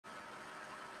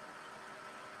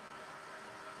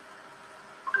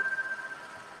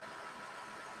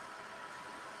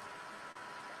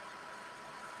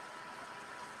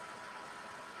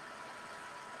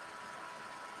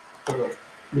Uh,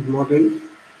 Good morning.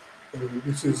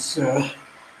 This is Sir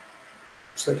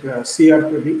C.R.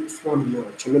 Pradeep from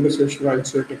Chennai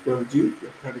Institute of Technology,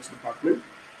 Mathematics Department,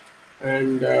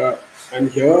 and I'm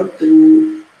here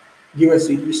to give a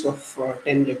series of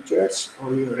 10 lectures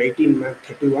on your 18 Math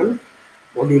 31,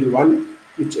 Module 1,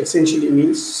 which essentially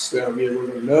means we are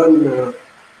going to learn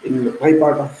in my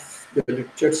part of the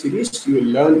lecture series, you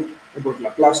will learn about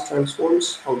Laplace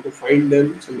transforms, how to find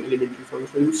them, some elementary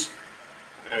functions,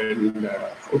 and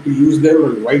how to use them,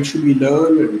 and why should we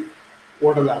learn, and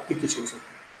what are the applications of them.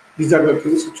 These are the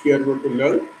things which we are going to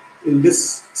learn in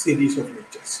this series of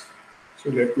lectures. So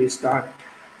let me start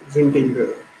presenting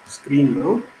the screen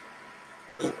now.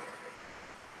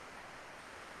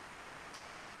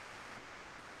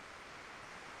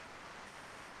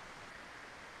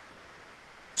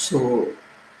 So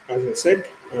as I said,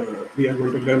 we are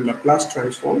going to learn Laplace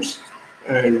transforms,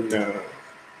 and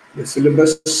the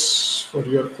syllabus for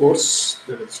your course,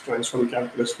 that is transform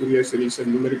calculus, Fourier series,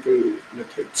 and numerical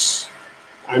methods.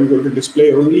 I'm going to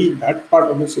display only that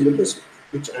part of the syllabus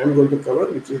which I'm going to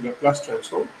cover, which is Laplace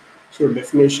transform. So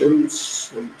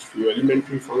definitions and few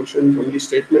elementary functions, only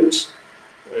statements,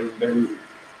 and then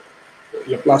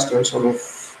Laplace transform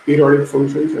of periodic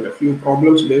functions and a few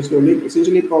problems based on it.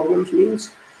 Essentially, problems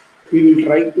means we will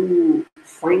try to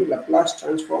find Laplace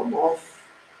transform of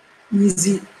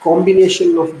easy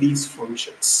combination of these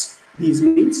functions. These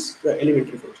means the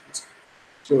elementary functions.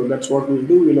 So that's what we'll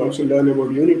do. We'll also learn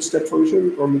about unit step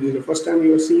function. Probably this is the first time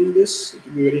you are seeing this. It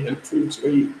will be very helpful. It's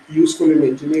very useful in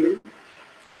engineering.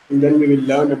 And then we will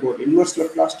learn about inverse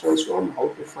Laplace transform, how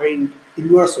to find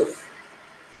inverse of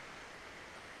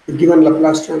the given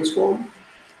Laplace transform.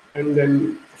 And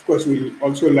then, of course, we'll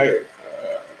also learn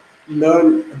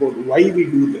about why we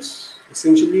do this.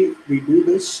 Essentially, we do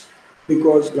this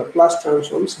because Laplace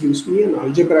transforms gives me an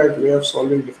algebraic way of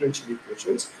solving differential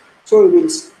equations. So we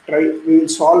will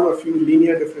solve a few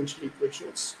linear differential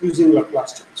equations using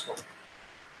Laplace transform.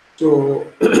 So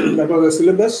that was the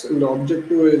syllabus, and the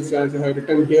objective is, as I have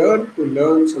written here, to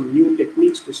learn some new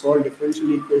techniques to solve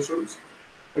differential equations.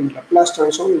 And Laplace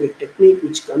transform is a technique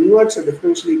which converts a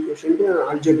differential equation to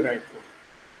an algebraic one,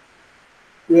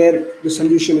 where the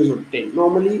solution is obtained.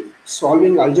 Normally,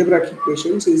 solving algebraic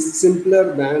equations is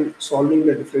simpler than solving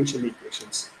the differential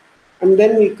equations. And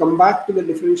then we come back to the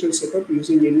differential setup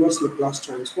using inverse Laplace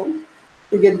transform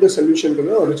to get the solution to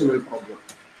the original problem.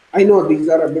 I know these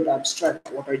are a bit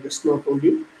abstract, what I just now told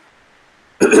you.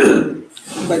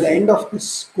 By the end of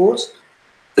this course,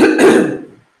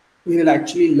 we will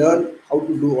actually learn how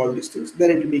to do all these things.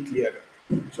 Then it will be clearer.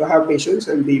 So have patience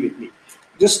and be with me.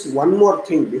 Just one more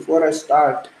thing before I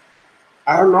start.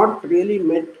 I have not really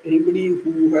met anybody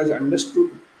who has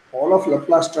understood all of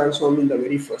Laplace transform in the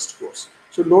very first course.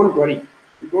 So don't worry.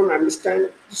 If you don't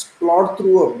understand, just plod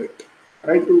through a bit.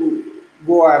 Try to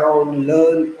go around,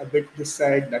 learn a bit this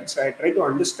side, that side. Try to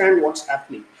understand what's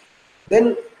happening.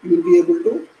 Then you will be able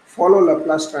to follow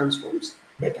Laplace transforms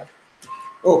better.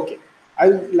 Okay. I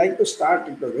would like to start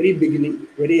at the very beginning,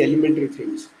 very elementary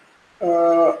things.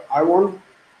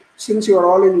 Since you are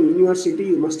all in university,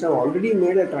 you must have already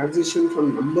made a transition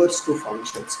from numbers to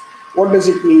functions. What does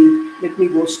it mean? Let me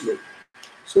go slow.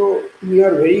 So, in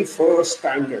your very first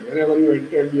standard, whenever you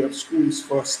entered your school's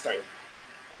first time,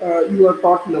 you are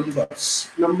taught numbers.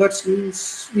 Numbers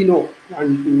means we know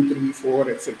 1, 2, 3,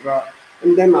 4, etc.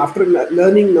 And then after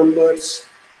learning numbers,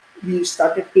 we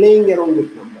started playing around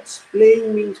with numbers.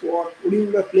 Playing means what? When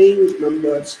you were playing with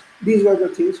numbers, these were the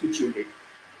things which you did.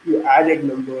 You added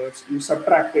numbers, you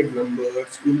subtracted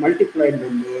numbers, you multiplied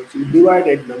numbers, you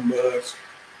divided numbers.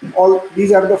 All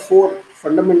these are the four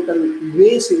fundamental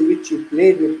ways in which you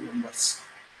played with numbers.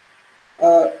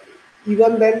 Uh,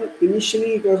 Even then,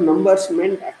 initially it was numbers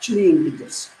meant actually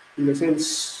integers. In the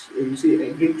sense, you see,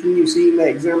 everything you see in the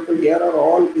example here are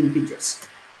all integers.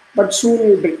 But soon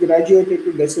you graduated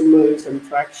to decimals and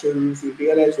fractions. You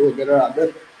realize, oh, there are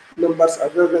other numbers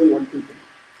other than 1, 2, 3.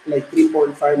 Like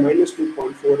 3.5 minus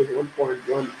 2.4 is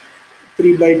 1.1.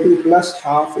 3 by 2 plus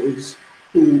half is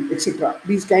 2, etc.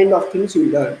 These kind of things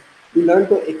you learn. You learn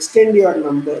to extend your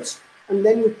numbers, and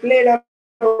then you played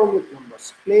around with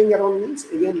numbers. Playing around means,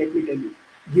 again, let me tell you,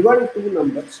 given two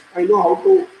numbers, I know how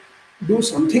to do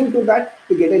something to that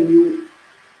to get a new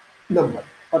number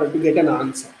or to get an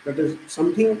answer. That is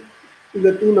something to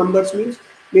the two numbers means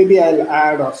maybe I'll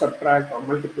add or subtract or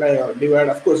multiply or divide.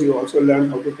 Of course, you also learn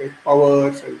how to take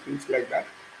powers and things like that.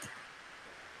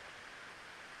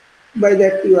 By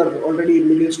that, you are already in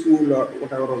middle school or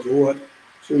whatever was over.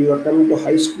 So you are coming to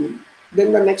high school.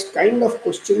 Then the next kind of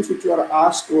questions which were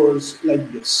asked was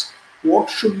like this: what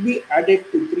should be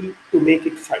added to 3 to make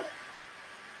it 5?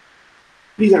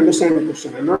 Please understand the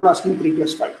question. I'm not asking 3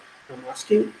 plus 5. I'm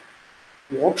asking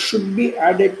what should be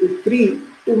added to 3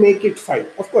 to make it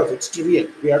 5. Of course, it's trivial.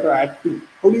 We have to add 2.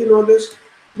 How do you know this?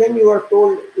 Then you are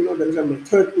told, there is a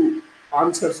method to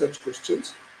answer such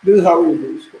questions. This is how you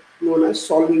do so, known as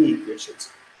solving equations.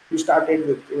 You started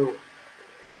with,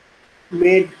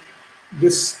 made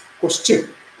this question,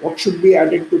 what should be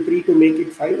added to 3 to make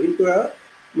it 5, into a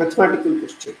mathematical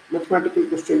question. Mathematical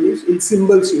question means in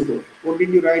symbols you wrote. What did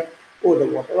you write? Oh, the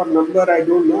whatever number I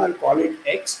don't know, I'll call it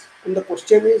x, and the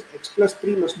question is x plus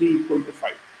 3 must be equal to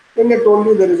 5. Then they told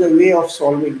you there is a way of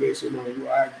solving this. You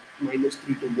add minus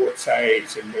 3 to both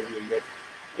sides, and then you get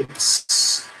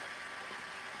x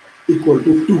equal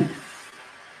to 2.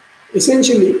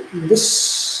 Essentially,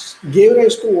 this gave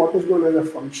rise to what is known as a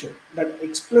function. That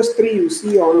x plus 3 you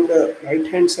see on the right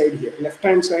hand side here, left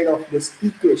hand side of this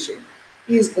equation,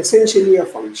 is essentially a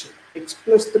function. X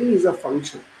plus 3 is a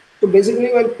function. So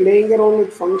basically, while playing around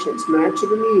with functions,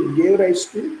 naturally it gave rise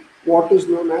to what is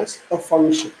known as a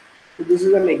function. So this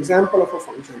is an example of a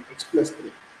function, x plus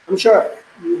 3. I'm sure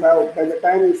you have, by the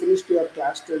time you finished your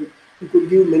class 10, you could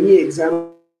give many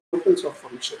examples of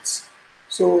functions.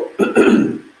 So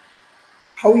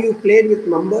how you played with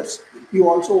numbers, you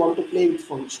also want to play with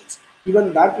functions.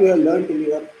 Even that you have learned in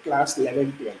your class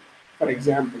 11, 12, for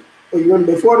example. So even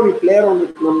before we play around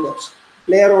with numbers,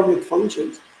 play around with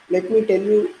functions, let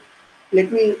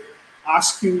me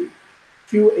ask you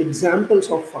few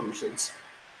examples of functions.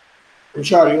 I'm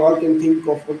sure you all can think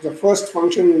of what the first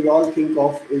function you all think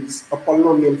of is a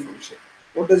polynomial function.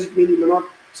 What does it mean?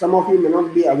 Some of you may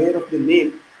not be aware of the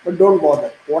name, but don't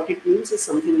bother. What it means is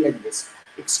something like this: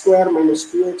 x square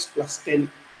minus 2x plus 10.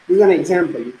 This is an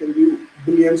example. You can do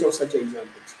billions of such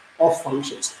examples of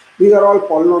functions. These are all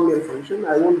polynomial functions.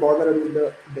 I won't bother with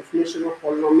the definition of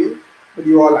polynomial, but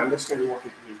you all understand what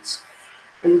it means.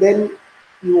 And then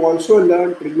you also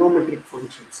learn trigonometric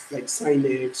functions like sin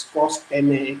x, cos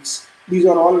 10x. These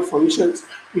are all functions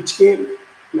which came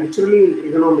naturally in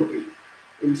trigonometry,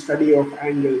 in study of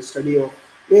angles, study of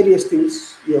various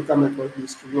things. You have come across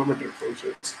these trigonometric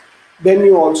functions. Then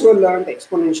you also learned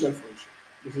exponential function.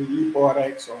 This is e power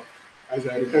x, or as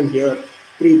I written here,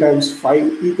 3 times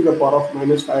 5 e to the power of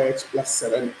minus 5x plus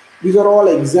 7. These are all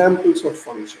examples of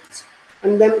functions.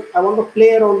 And then I want to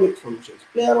play around with functions.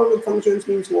 Play around with functions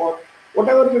means what?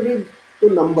 Whatever we did to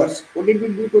numbers. What did we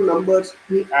do to numbers?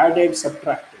 We added,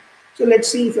 subtracted. So let's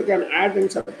see if I can add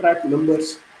and subtract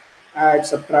numbers. Add,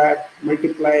 subtract,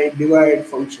 multiply, divide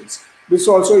functions. This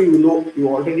also you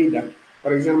already done.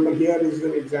 For example, here is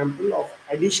an example of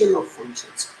addition of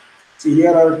functions. See,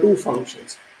 here are two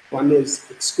functions. One is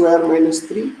x square minus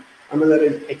 3, another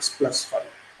is x plus 5.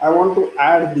 I want to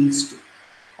add these two.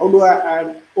 How do I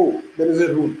add? Oh, there is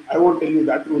a rule. I won't tell you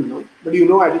that rule now. But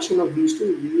addition of these two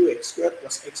will give you x square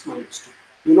plus x minus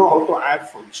 2. You know how to add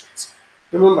functions.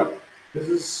 Remember,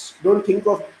 don't think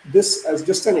of this as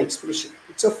just an expression.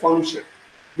 It's a function.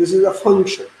 This is a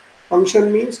function.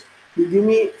 Function means you give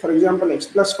me, for example, x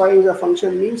plus 5 is a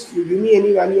function, means you give me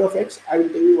any value of x, I will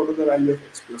tell you what is the value of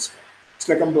x plus 5. It's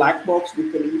like a black box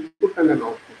with an input and an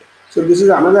output. So this is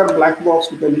another black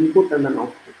box with an input and an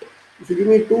output. If you give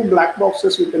me two black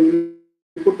boxes with an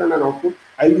input and an output,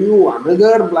 I will give you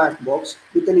another black box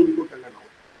with an input and an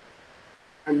output.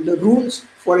 And the rules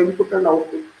for input and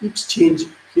output keeps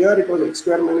changing. Here it was x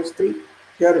square minus 3,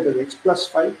 here it is x plus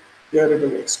 5, here it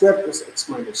is x square plus x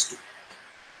minus 2.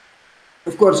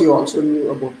 Of course, you also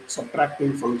knew about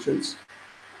subtracting functions.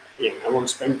 Yeah, I won't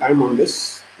spend time on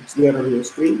this. It's there on your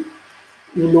screen.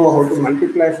 You know how to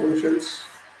multiply functions.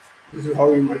 This is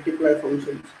how you multiply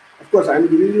functions. Of course, I'm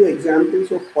giving you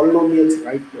examples of polynomials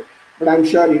right now, but I'm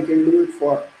sure you can do it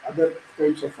for other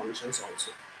kinds of functions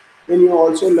also. Then you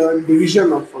also learn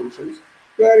division of functions,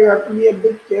 where you have to be a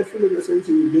bit careful in the sense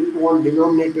you didn't want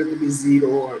denominator to be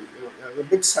 0, and they're a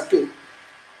bit subtle.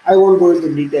 I won't go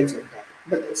into details of that.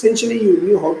 But essentially, you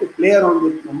knew how to play around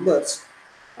with numbers.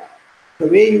 The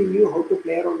way you knew how to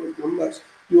play around with numbers,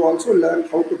 you also learned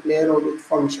how to play around with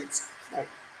functions. Right?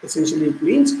 Essentially, it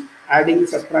means adding,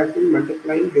 subtracting,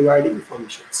 multiplying, dividing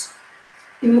functions.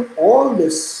 In all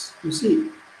this, you see,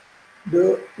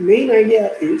 the main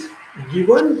idea is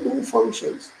given two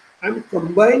functions, I'm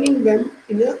combining them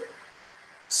in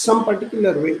some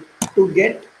particular way to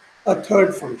get a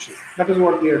third function. That is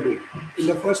what we are doing. In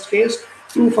the first case,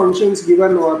 two functions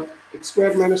given were x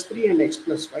square minus 3 and x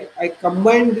plus 5. I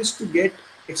combine this to get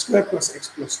x square plus x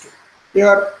plus 2.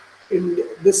 Here, in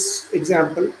this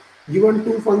example, given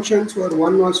two functions where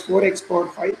one was 4x power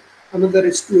 5, another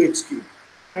is 2x cubed,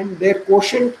 and their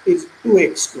quotient is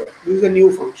 2x square. This is a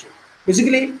new function.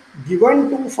 Basically, given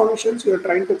two functions, you are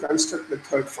trying to construct the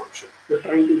third function. You are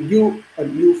trying to give a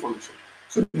new function.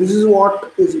 So this is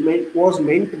what was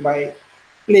meant by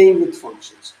playing with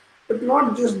functions. But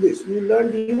not just this. You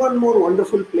learned even more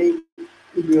wonderful playing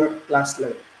in your class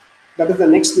level. That is the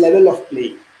next level of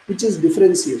playing, which is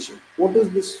differentiation. What is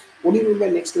this? What do you mean by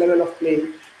next level of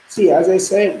playing? See, as I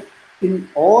said, in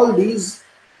all these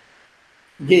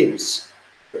games,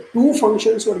 two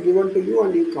functions were given to you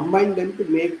and you combine them to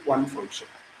make one function.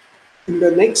 In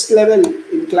the next level,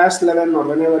 in class 11 or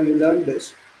whenever you learn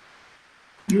this,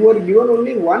 you are given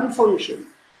only one function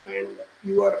and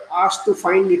you are asked to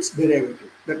find its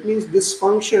derivative. That means this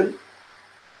function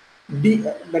d,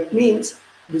 that means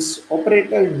this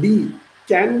operator d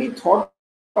can be thought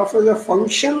of as a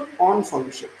function on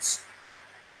functions.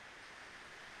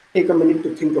 Take a minute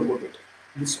to think about it.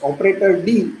 This operator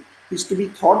d is to be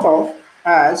thought of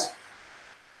as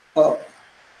a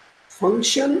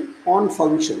function on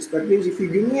functions. That means if you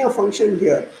give me a function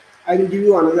here, I will give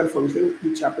you another function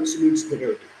which happens to be its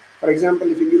derivative. For example,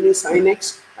 if you give me sine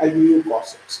x, I'll give you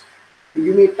cos x. If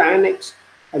you give me tan x,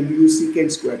 I'll give you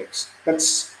secant square x.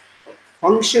 That's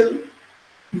function.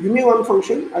 You give me one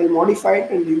function, I'll modify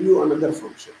it and give you another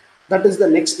function. That is the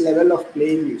next level of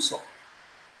playing you saw.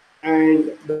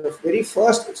 And the very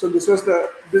first, so this is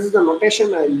the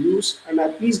notation I use, and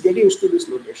please get used to this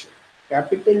notation.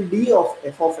 Capital D of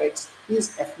f of x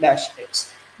is f dash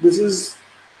x. This is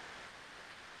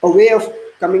a way of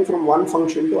coming from one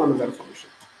function to another function.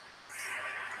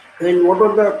 And what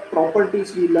are the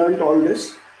properties we learned all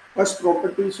this? First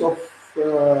properties of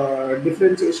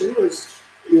differentiation is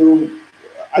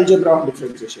algebra of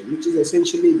differentiation, which is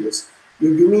essentially this.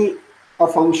 You give me a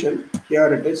function,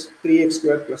 here it is 3x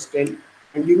squared plus 10,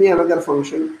 and give me another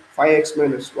function 5x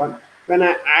minus 1. When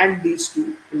I add these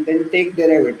two and then take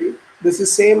derivative, this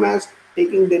is same as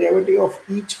taking derivative of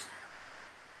each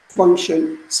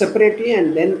function separately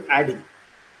and then adding.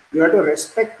 You have to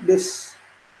respect this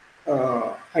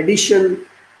addition.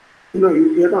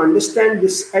 You have to understand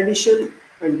this addition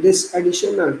and this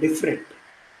addition are different.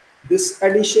 This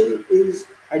addition is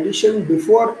addition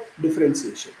before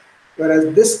differentiation,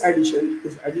 whereas this addition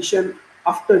is addition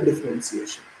after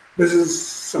differentiation. This is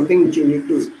something which you need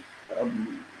to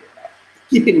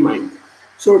keep in mind.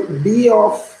 So d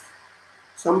of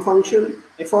some function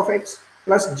f of x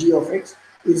plus g of x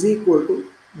is equal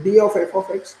to d of f of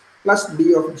x plus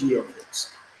d of g of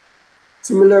x.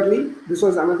 Similarly, this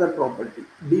was another property.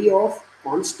 D of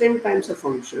constant times a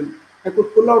function, I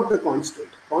could pull out the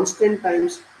constant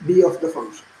times d of the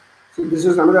function. So this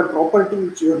is another property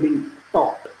which you have been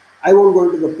taught. I won't go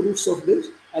into the proofs of this.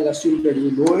 I'll assume that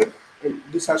you know it, and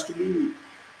this has to be,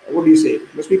 what do you say,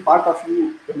 must be part of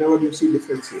you whenever you see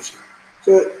differentiation.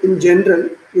 So in general,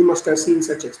 you must have seen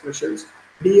such expressions.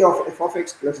 D of f of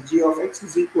x plus g of x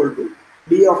is equal to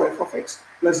d of f of x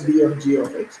plus d of g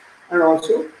of x, and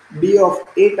also d of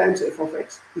a times f of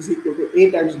x is equal to a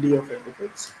times d of f of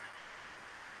x.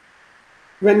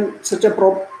 When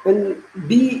when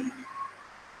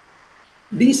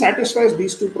d satisfies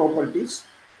these two properties,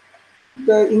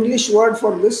 the English word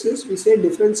for this is, we say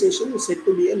differentiation is said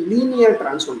to be a linear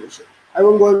transformation. I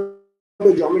won't go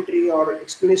into geometry or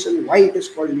explanation why it is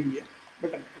called linear,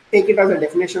 but take it as a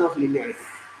definition of linearity.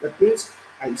 That means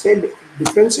I'll say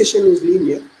differentiation is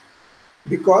linear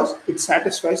because it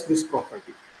satisfies this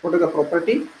property. What is the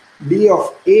property? D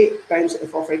of a times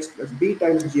f of x plus b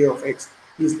times g of x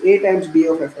is a times d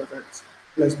of f of x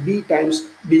plus b times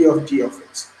d of g of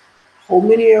x. How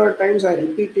many other times I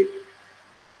repeat it,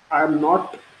 I am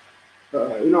not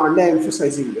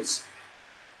under-emphasizing this.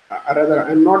 Rather,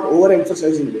 I am not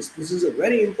overemphasizing this. This is a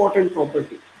very important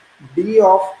property. D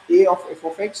of a of f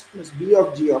of x plus b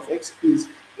of g of x is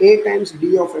a times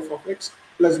d of f of x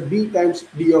plus b times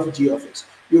d of g of x.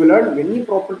 You learn many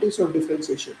properties of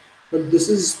differentiation, but this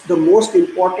is the most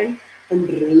important and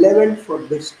relevant for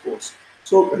this course.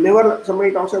 So whenever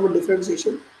somebody talks about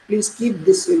differentiation, please keep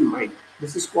this in mind.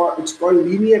 This is it's called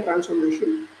linear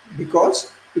transformation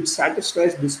because it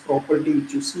satisfies this property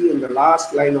which you see in the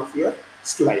last line of your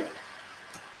slide.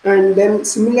 And then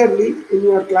similarly, in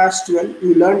your class 12,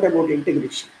 you learned about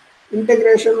integration.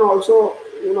 Integration also,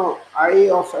 I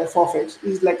of f of x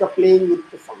is like a playing with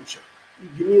the function. You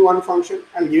give me one function,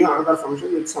 I'll give you another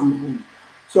function with some rule.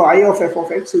 So I of f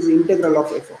of x is integral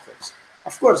of f of x.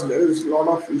 Of course, there is a lot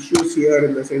of issues here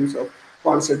in the sense of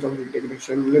concept of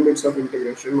integration, limits of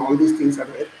integration, all these things are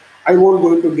there. I won't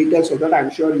go into details of that, I'm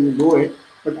sure you know it,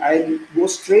 but I'll go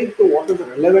straight to what is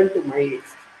relevant to my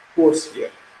course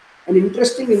here. An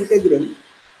interesting integral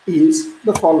is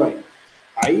the following.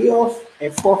 I of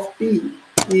f of t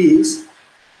is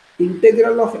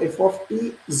integral of f of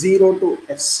t 0 to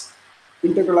s,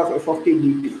 integral of f of t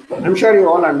dt. I'm sure you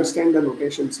all understand the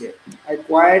notations here. I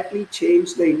quietly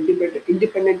change the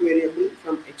independent variable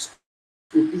from x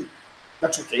to t.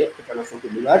 That's okay, I can afford to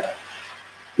do that.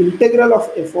 Integral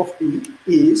of f of t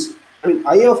is,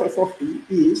 I of f of t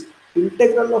is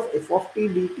integral of f of t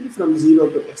dt from 0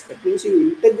 to s. That means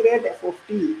you integrate f of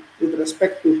t with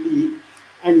respect to t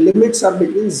and limits are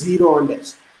between 0 and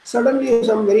s. Suddenly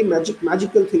some very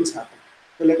magical things happen.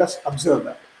 So let us observe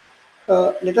that.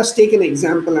 Let us take an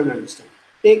example and understand.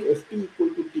 Take ft equal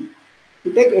to t.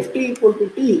 To take ft equal to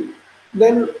t,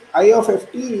 then I of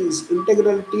ft is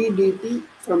integral t dt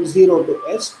from 0 to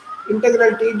s.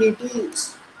 Integral t dt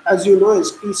is, as you know,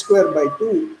 is t square by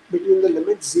 2 between the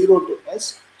limits 0 to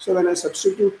s. So when I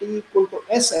substitute t equal to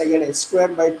s, I get s square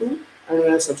by 2, and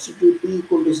when I substitute t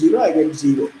equal to 0, I get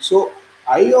 0. So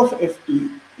I of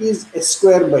ft is s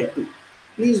square by 2.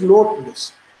 Please note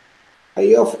this.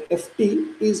 I of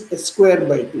ft is s square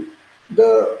by 2.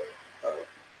 The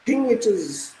thing which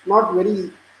is not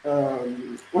very,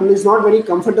 one is not very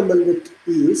comfortable with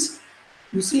is,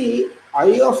 you see,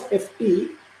 I of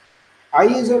ft, I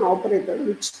is an operator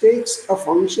which takes a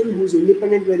function whose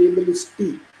independent variable is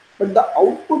t, but the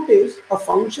output is a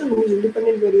function whose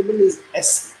independent variable is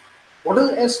s. What is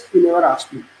s? You never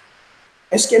asked me.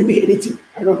 S can be anything,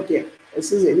 I don't care.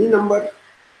 S is any number,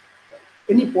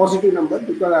 any positive number,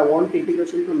 because I want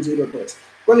integration from 0 to s.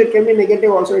 Because it can be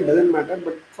negative also, it doesn't matter,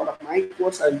 but for my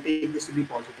course, I'll take this to be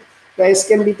positive. The s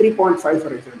can be 3.5,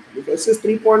 for example. If s is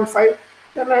 3.5,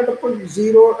 then I have to put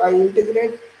 0, I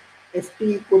integrate ft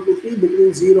equal to t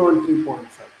between 0 and 3.5.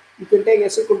 You can take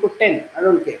s equal to 10, I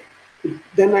don't care.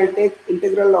 Then I take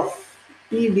integral of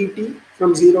t dt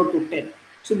from 0 to 10.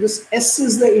 So this s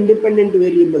is the independent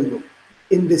variable now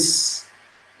in this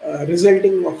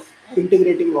resulting of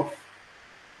integrating of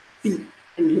t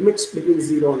and limits between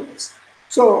 0 and s.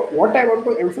 So what I want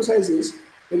to emphasize is,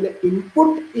 when the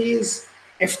input is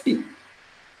ft,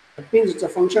 that means it's a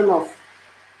function of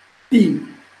t,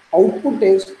 output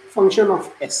is function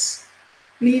of s.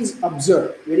 Please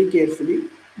observe very carefully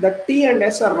that t and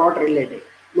s are not related.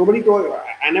 Nobody told,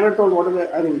 I never told what are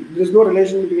the, there is no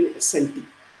relation between s and t.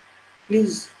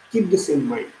 Please keep this in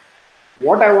mind.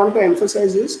 What I want to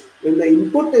emphasize is, when the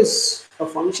input is a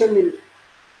function in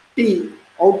t,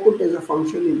 output is a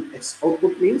function in s.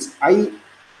 Output means I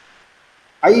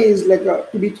is like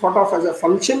to be thought of as a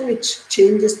function which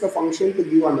changes the function to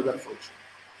give another function.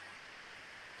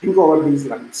 Think over these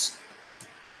lines.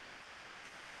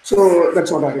 So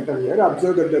that's what I written here.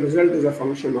 Observe that the result is a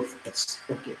function of s.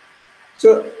 Okay.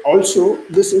 So also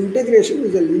this integration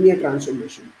is a linear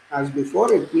transformation. As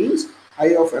before, it means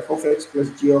I of f of x plus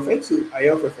g of x is I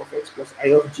of f of x plus I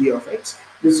of g of x.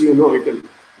 This you know,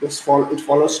 it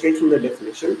follows straight from the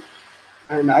definition.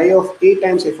 And I of a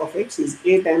times f of x is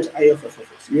a times I of f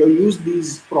of x. You have used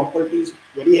these properties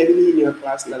very heavily in your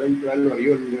class 11, 12, or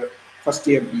even in your first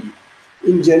year BE.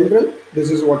 In general,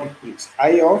 this is what it means.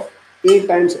 I of a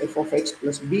times f of x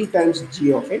plus b times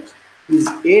g of x is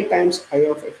a times I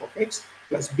of f of x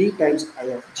plus b times I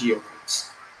of g of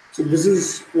x. So this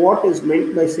is what is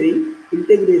meant by saying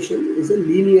integration is a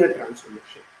linear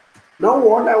transformation. Now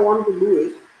what I want to do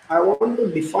is, I want to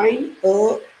define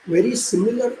a very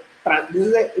similar, this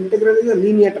is a integral is a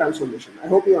linear transformation. I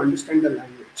hope you understand the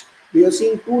language. We are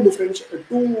seeing two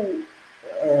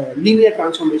linear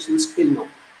transformations till now.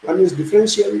 One is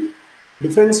differentiation,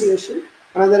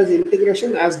 another is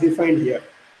integration as defined here.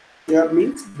 Here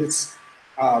means this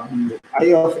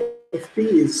I of ft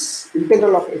is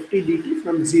integral of ft dt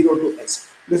from 0 to s.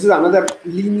 This is another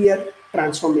linear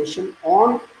transformation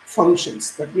on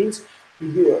functions. That means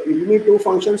you give me two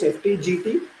functions ft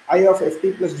gt, I of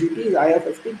ft plus gt is I of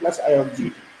ft plus I of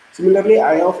gt. Similarly,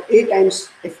 I of a times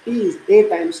ft is a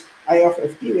times I of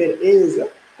ft, where a is a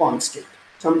constant,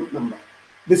 some number.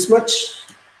 This much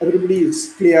everybody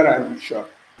is clear, I am sure.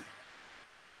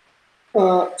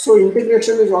 So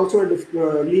integration is also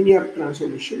a linear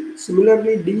transformation.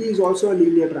 Similarly, d is also a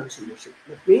linear transformation.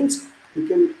 That means you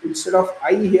can, instead of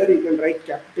I here, you can write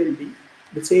capital D.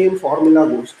 The same formula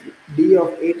goes through. D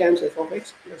of a times f of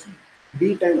x plus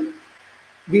b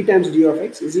times d of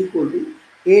x is equal to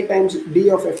a times d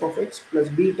of f of x plus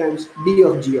b times d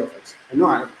of g of x. I know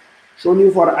I have shown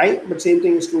you for I, but same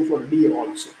thing is true for d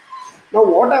also. Now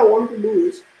what I want to do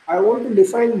is, I want to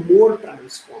define more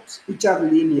transforms which are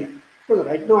linear. Because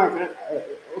right now I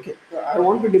can, I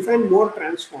want to define more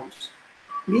transforms,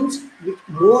 means with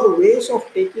more ways of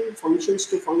taking functions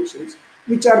to functions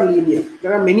which are linear.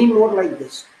 There are many more like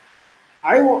this.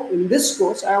 In this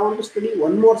course, I want to study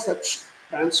one more such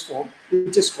transform,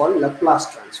 which is called Laplace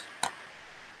transform.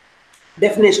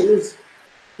 Definition is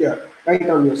here, right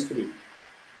on your screen.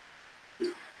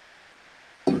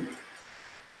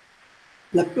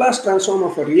 Laplace transform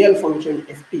of a real function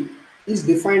ft is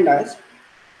defined as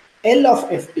L of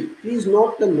ft. Please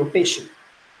note the notation.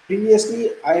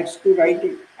 Previously, I used to write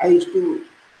it.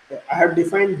 I have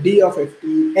defined d of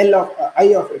ft, L of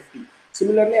I of ft.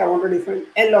 Similarly, I want to define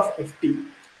L of ft,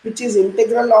 which is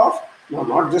integral of now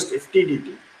not just ft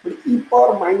dt, but e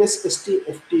power minus st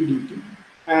ft dt.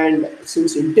 And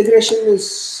since integration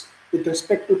is with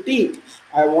respect to t,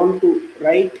 I want to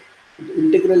write the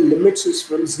integral limits is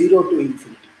from 0 to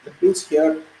infinity. That means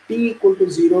here t equal to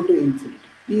 0 to infinity.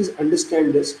 Please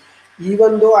understand this.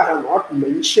 Even though I have not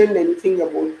mentioned anything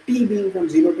about t being from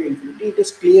 0 to infinity, it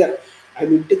is clear I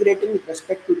am integrating with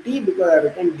respect to t because I have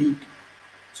written dt.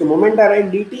 So moment I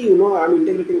write dt, you know I am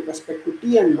integrating with respect to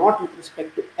t and not with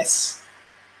respect to s.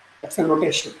 That's a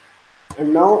notation.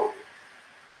 And now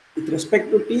with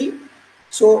respect to t,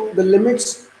 so the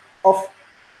limits of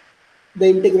the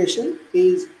integration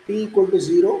is t equal to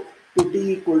 0 to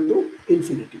t equal to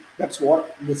infinity. That's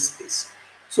what this is.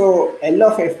 So L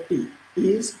of ft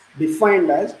is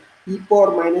defined as e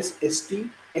power minus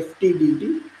st ft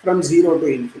dt from 0 to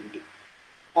infinity.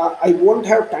 I won't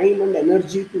have time and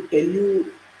energy to tell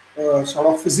you sort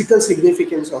of physical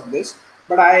significance of this,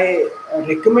 but I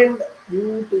recommend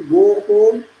you to go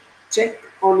home, check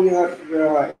on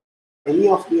your any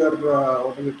of your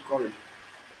what is it called,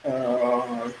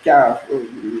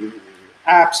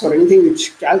 apps or anything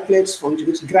which calculates function,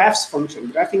 which graphs function,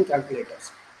 graphing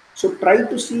calculators. So try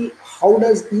to see how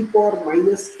does e power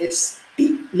minus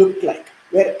st look like,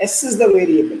 where s is the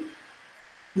variable,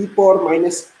 e power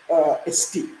minus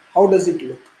st. How does it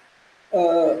look?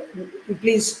 Uh,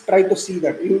 Please try to see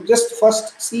that. You just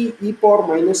first see e power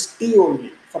minus t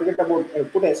only. Forget about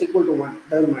put s equal to 1,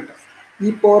 doesn't matter.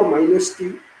 E power minus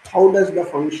t, how does the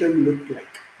function look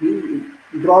like? You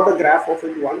draw the graph of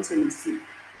it once and see.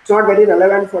 It's not very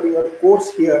relevant for your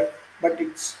course here, but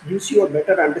it gives you a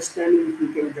better understanding if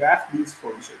you can graph these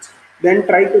functions. Then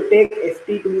try to take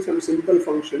ft to be some simple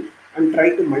function and try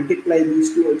to multiply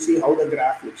these two and see how the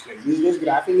graph looks like. These days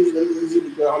graphing is very easy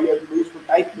because all you have to do is to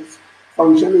type this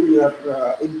function in your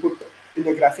input in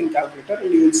the graphing calculator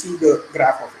and you will see the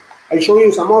graph of it. I'll show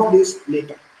you some of this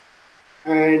later.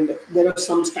 And there are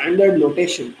some standard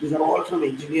notation. These are all from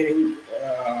engineering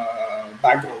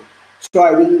background. So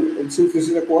I will, since this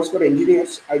is a course for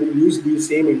engineers, I will use these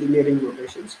same engineering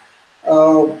notations.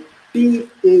 Uh, T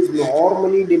is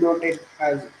normally denoted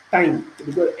as time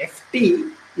because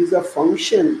ft is a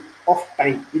function of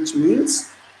time, which means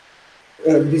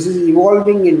this is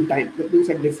evolving in time. That means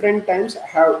at different times I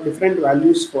have different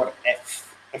values for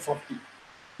f of t.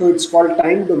 So it's called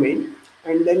time domain.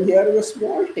 And then here is a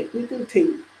small technical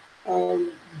thing.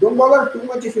 Don't bother too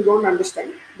much if you don't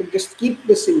understand, but just keep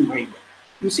this in mind.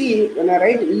 You see, when I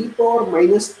write e power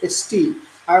minus st,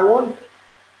 I want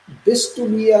this to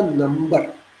be a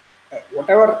number.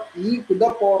 Whatever e to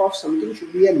the power of something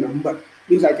should be a number.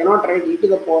 Means I cannot write e to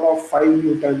the power of 5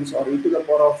 newtons or e to the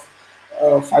power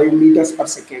of 5 meters per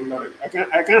second, or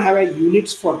I can have a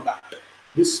units for that.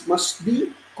 This must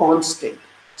be constant.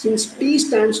 Since t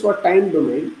stands for time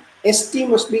domain, st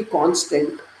must be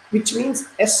constant, which means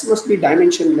s must be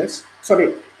dimensionless.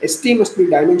 Sorry, st must be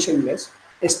dimensionless.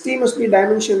 St must be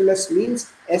dimensionless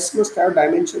means s must have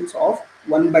dimensions of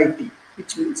 1 by t,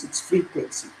 which means its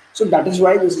frequency. So that is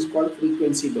why this is called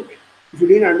frequency domain. If you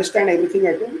didn't understand everything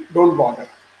I told, don't bother.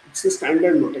 It's a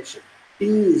standard notation. T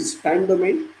is time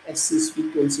domain, S is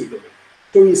frequency domain.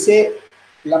 So we say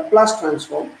Laplace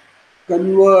transform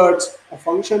converts a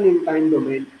function in time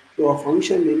domain to a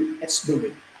function in S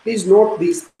domain. Please note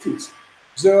these things.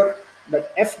 Observe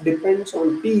that f depends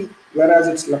on t, whereas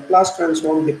its Laplace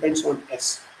transform depends on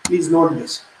s. Please note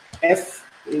this. F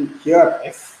in here,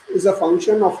 f is a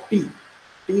function of t.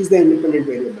 T is the independent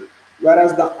variable.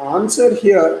 Whereas the answer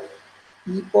here,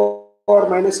 e power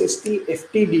minus st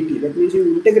ft dt. That means you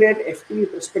integrate ft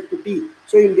with respect to t.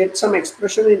 So you'll get some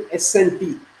expression in s and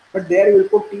t. But there you will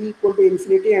put t equal to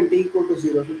infinity and t equal to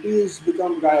 0. So t is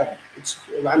become gone. It's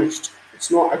vanished.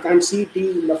 It's no, I can't see t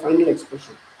in the final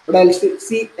expression. But I'll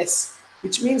see s,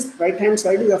 which means right hand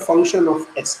side is a function of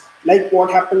s. Like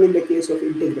what happened in the case of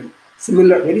integral.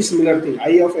 Similar, very similar thing.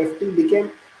 I of ft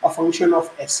became a function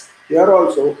of s. Here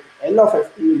also L of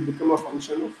ft will become a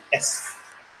function of s.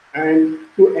 And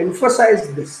to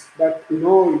emphasize this, that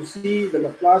you see the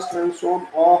Laplace transform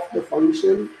of the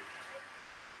function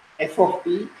f of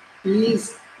t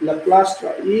is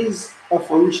is a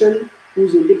function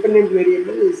whose independent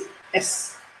variable is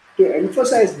s. To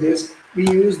emphasize this, we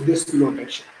use this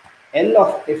notation. L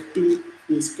of ft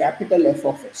is capital F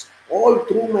of S. All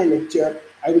through my lecture,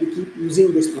 I will keep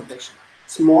using this notation.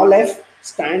 Small f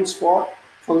stands for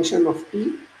function of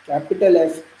t, capital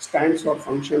F stands for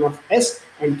function of S,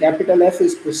 and capital F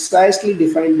is precisely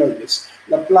defined by this,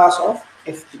 Laplace of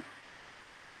ft.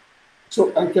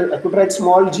 So I could write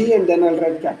small g and then I'll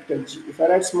write capital G. If I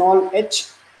write small h,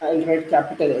 I'll write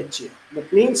capital H here.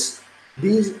 That means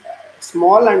these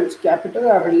small and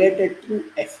capital are related to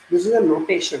f. This is a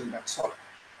notation, that's all.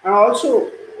 And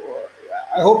also,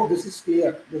 I hope this is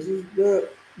clear. This is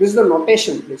the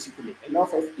notation basically. L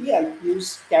of ft,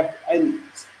 I'll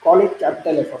call it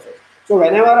capital F of f. So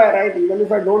whenever I write, even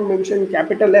if I don't mention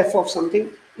capital F of something,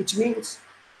 which means,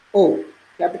 oh,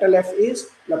 capital F is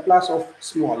Laplace of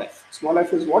small f. Small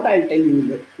f is what I'll tell you in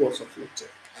the course of lecture.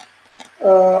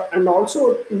 And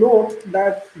also note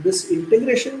that this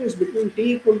integration is between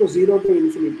t equal to 0 to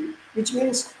infinity, which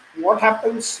means what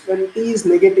happens when t is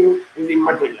negative is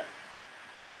immaterial.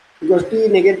 Because t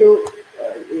negative,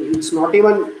 it's not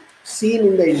even seen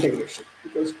in the integration,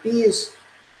 because t is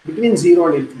between 0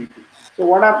 and infinity. So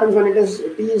what happens when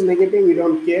t is negative, we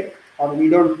don't care, or we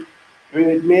don't, I mean,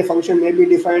 it may function, may be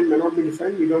defined, may not be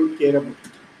defined, we don't care about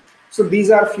it. So these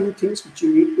are few things which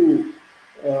you need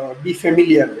to be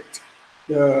familiar with.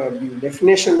 The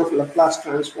definition of Laplace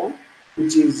transform,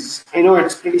 which is, I know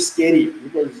it's pretty scary,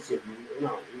 because you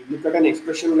look at an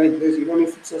expression like this, even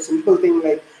if it's a simple thing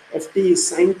like ft is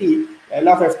sine t, L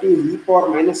of ft is e power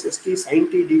minus st sine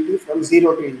t dt from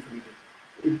 0 to infinity.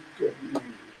 It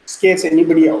scares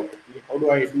anybody out. How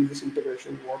do I do this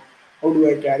integration? How do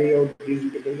I carry out this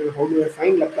integration? How do I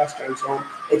find Laplace transform,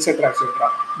 etc.,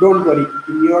 etc. Don't worry.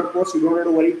 In your course, you don't have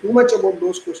to worry too much about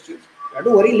those questions. You have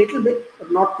to worry a little bit,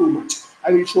 but not too much.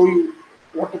 I will show you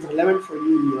what is relevant for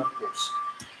you in your course.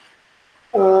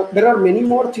 There are many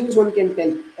more things one can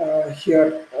tell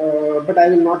here, but I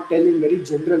will not tell in very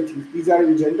general things. These are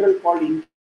in general called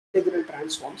integral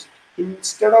transforms.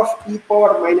 Instead of e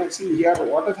power minus c here,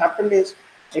 what has happened is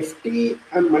ft,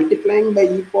 I'm multiplying by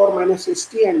e power minus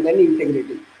st and then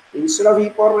integrating. Instead of e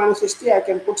power minus st, I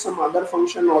can put some other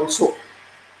function also.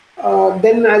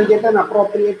 Then I'll get an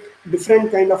appropriate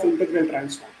different kind of integral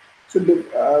transform. So the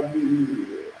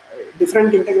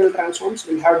different integral transforms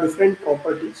will have different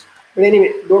properties. But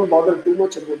anyway, don't bother too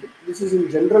much about it. This is in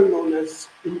general known as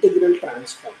integral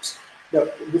transforms.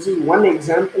 This is one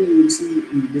example you will see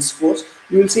in this course.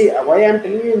 You will see why I am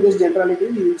telling you in this generality.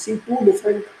 You will see two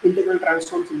different integral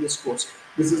transforms in this course.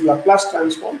 This is Laplace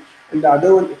transform, and the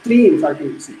other one, three in fact,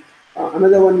 you will see.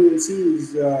 Another one you will see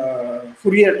is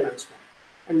Fourier transform.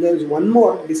 And there is one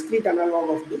more discrete analog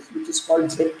of this, which is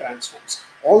called Z transforms.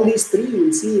 All these three you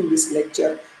will see in this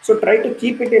lecture. So try to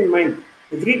keep it in mind.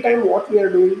 Every time what we are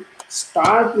doing,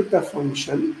 start with a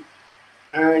function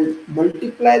and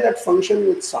multiply that function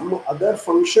with some other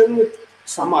function with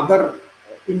some other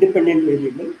independent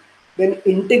variable. Then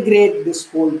integrate this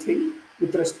whole thing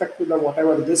with respect to the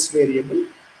whatever this variable,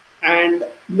 and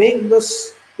make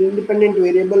this independent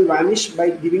variable vanish by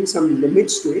giving some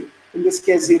limits to it, in this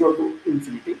case 0 to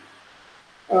infinity.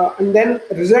 And then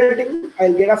resulting,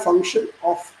 I'll get a function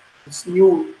of this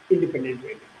new independent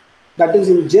variable. That is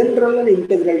in general an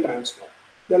integral transform.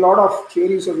 There are a lot of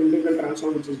theories of integral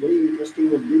transform, which is very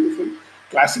interesting and beautiful.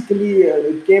 Classically,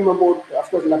 it came about, of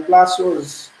course, Laplace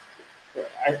was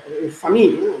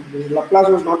funny. Laplace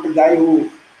was not the guy who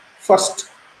first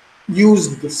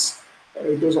used this.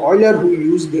 It was Euler who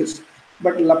used this,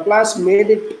 but Laplace made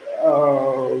it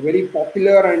very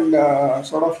popular, and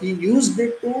sort of he used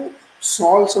it to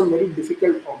solve some very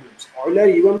difficult problems. Euler,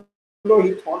 even though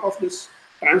he thought of this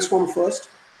transform first,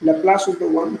 Laplace was the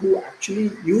one who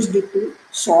actually used it to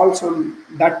solve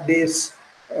that day's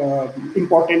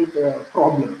important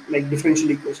problem, like differential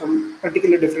equation, some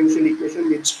particular differential equation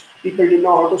which people didn't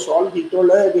know how to solve. He told,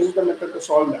 hey, this is the method to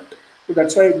solve that. So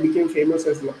that's why it became famous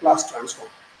as Laplace transform.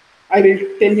 I will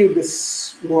tell you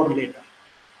this more later.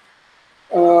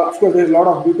 Of course, there's a lot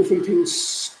of beautiful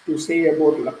things to say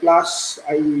about Laplace.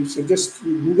 I suggest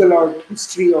you Google out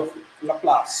history of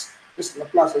Laplace. Just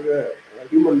Laplace as a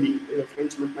human being, a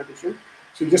French mathematician.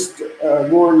 So just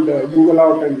go and Google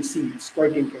out and see. It's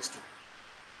quite interesting.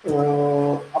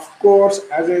 Of course,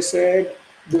 as I said,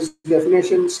 this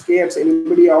definition scares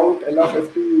anybody out. L of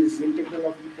ft is integral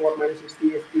of e power minus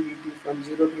st ft dt from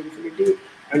 0 to infinity,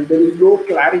 and there is no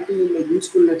clarity in the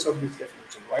usefulness of this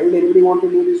definition. Why would anybody want to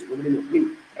do this? Nobody knows. I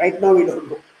mean, right now we don't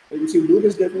know. Once you do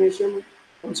this definition,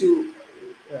 once you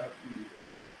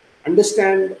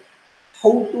understand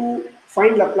how to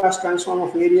find Laplace transform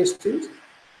of various things,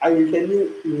 I will tell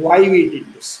you why we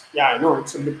did this. Yeah, I know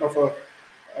it's a bit of a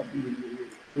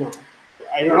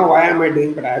I don't know why am I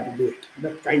doing, but I have to do it.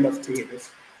 That kind of thing it is.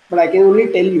 but I can only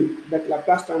tell you that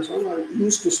Laplace transforms are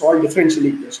used to solve differential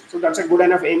equations. So that's a good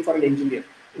enough aim for an engineer.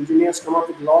 Engineers come up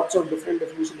with lots of different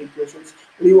differential equations,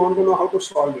 and you want to know how to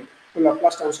solve it. So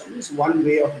Laplace transform is one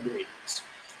way of doing this.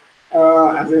 As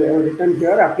I have written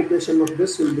here, application of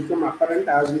this will become apparent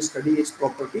as we study its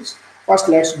properties. First,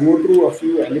 let's go through a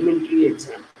few elementary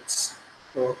examples.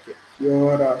 Okay,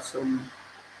 here are some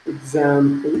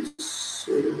examples.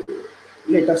 So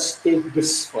let us take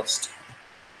this first.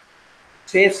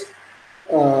 Says,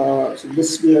 so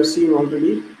this we have seen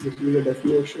already. This is the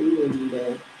definition,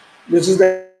 and this is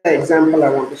the example I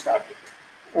want to start with.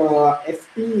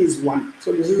 Ft is 1.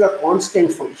 So this is a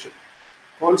constant function.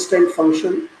 Constant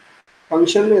function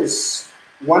is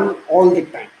 1 all the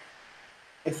time.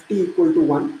 Ft equal to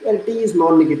 1, where t is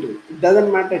non-negative. It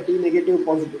doesn't matter t negative,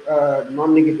 positive,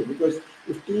 non-negative, because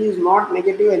if t is not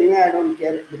negative anyway, I don't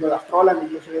care, because after all I'm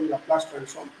interested in Laplace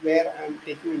transform, where I'm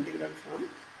taking integral from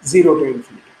 0 to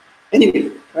infinity.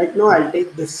 Anyway, right now I'll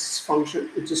take this function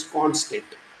which is constant.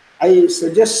 I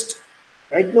suggest,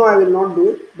 right now I will not do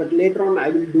it, but later on I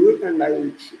will do it and I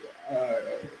will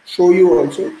show you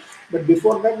also. But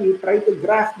before that, you try to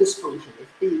graph this function if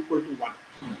t equal to 1.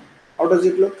 How does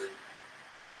it look?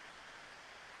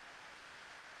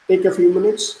 Take a few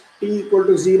minutes. T equal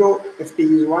to 0 if t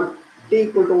is 1. T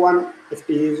equal to 1 if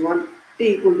t is 1.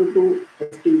 T equal to 2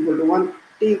 if t equal to 1.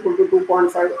 T equal to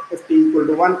 2.5 if t equal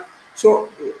to 1. So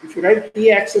if you write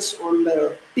t axis on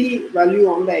the t value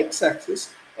on the x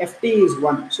axis, ft is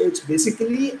 1. So it's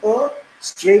basically a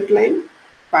straight line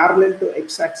parallel to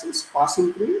x axis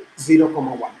passing through 0,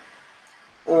 1.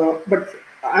 But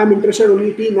I'm interested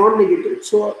only t non-negative,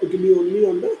 so it will be only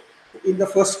on the in the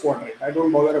first quadrant. I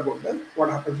don't bother about what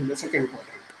happens in the second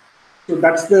quadrant. So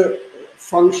that's the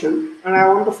function, and I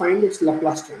want to find its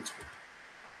Laplace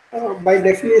transform. By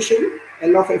definition,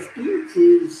 L of ft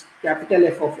is capital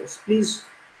F of s. Please,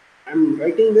 I'm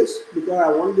writing this because I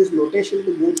want this notation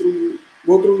to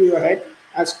go through your head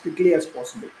as quickly as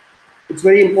possible. It's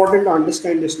very important to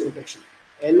understand this notation.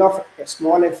 L of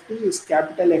small ft is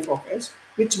capital F of s,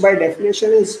 which by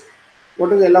definition is,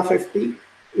 what is L of ft?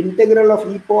 Integral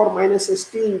of e power minus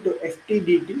st into ft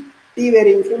dt, t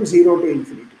varying from 0 to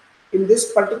infinity. In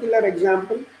this particular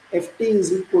example, ft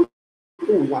is equal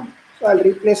to 1. So I'll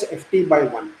replace ft by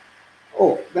 1.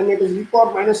 Oh, then it is e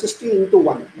power minus st into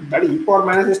 1. That e power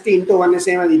minus st into 1 is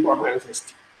same as e power minus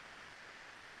st.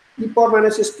 E power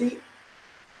minus st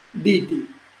dt.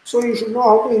 So you should know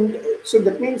how to, so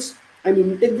that means I'm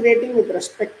integrating with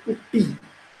respect to t,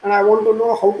 and I want to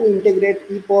know how to integrate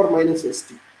e power minus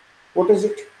st. What is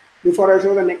it? Before I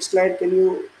show the next slide, can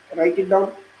you write it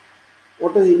down?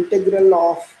 What is integral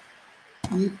of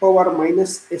e power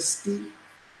minus st?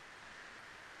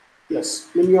 Yes,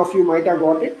 many of you might have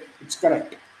got it. It's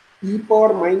correct. E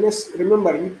power minus,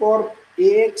 remember, e power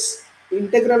ax,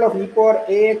 integral of e power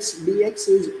ax dx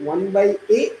is 1 by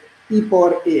a e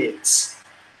power ax.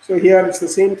 So here it's the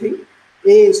same thing.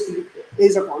 A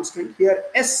is a constant. Here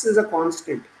s is a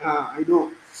constant. I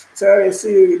know. Sir, s,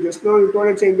 just now you told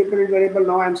it's an independent variable.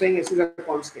 Now I'm saying s is a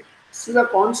constant. S is a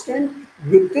constant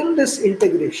within this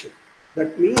integration.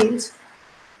 That means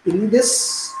in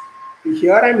this,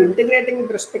 here I'm integrating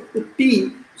with respect to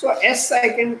t, so s I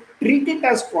can treat it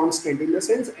as constant, in the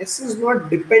sense s is not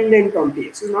dependent on t.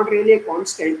 S is not really a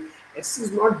constant. S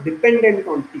is not dependent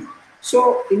on t.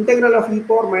 So integral of e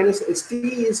power minus st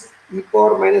is e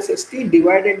power minus st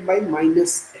divided by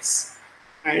minus s,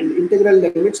 and integral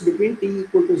limits between t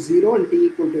equal to 0 and t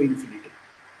equal to infinity.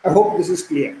 I hope this is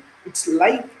clear. It's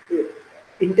like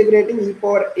integrating e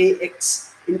power ax.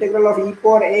 Integral of e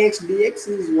power ax dx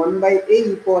is 1 by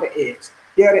a e power ax.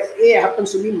 Here a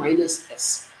happens to be minus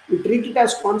s. We treat it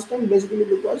as constant basically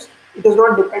because it is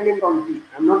not dependent on t.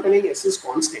 I'm not telling s is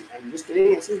constant. I'm just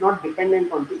telling s is not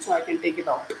dependent on t, so I can take it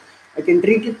out. I can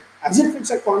treat it as if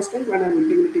it's a constant when I'm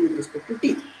integrating with respect to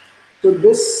t. So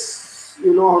this,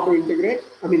 you know how to integrate.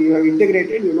 I mean, you have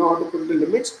integrated, you know how to put the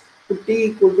limits to t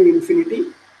equal to infinity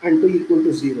and t equal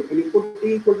to 0. When you put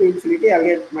t equal to infinity, I'll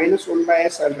get minus 1 by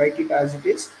s. I'll write it as it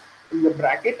is. In the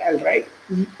bracket, I'll write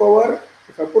e power.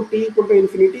 If I put t equal to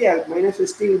infinity, minus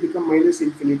st will become minus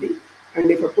infinity.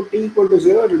 And if I put t equal to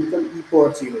 0, it will become e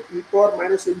power 0. E power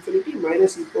minus infinity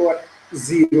minus e power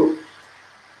 0.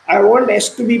 I want s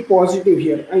to be positive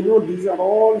here. I know these are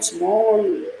all small,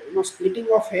 splitting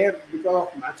of hair because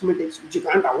of mathematics, which you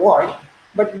can't avoid,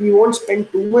 but we won't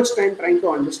spend too much time trying to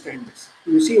understand this.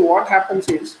 You see, what happens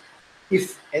is,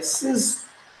 if s is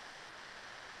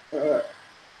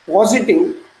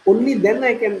positive, only then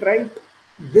I can write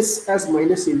this as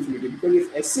minus infinity, because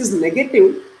if s is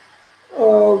negative,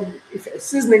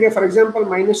 for example,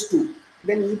 minus 2,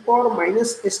 then e power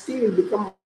minus st will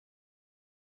become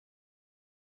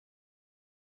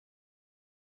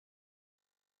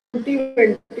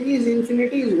when t is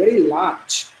infinity is very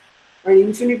large, and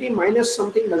infinity minus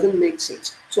something doesn't make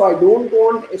sense. So I don't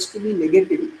want s to be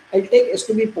negative. I'll take s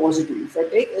to be positive. If I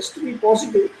take s to be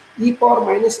positive, e power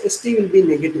minus st will be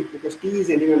negative because t is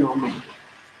anyway non-negative.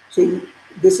 So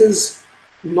this is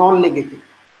non-negative.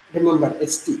 Remember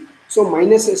st. So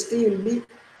minus st will be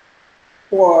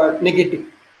for negative.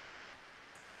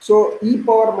 So e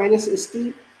power minus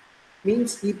st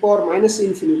means e power minus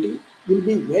infinity will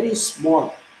be very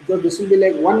small because this will be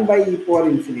like 1 by e power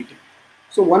infinity.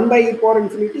 So 1 by e power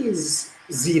infinity is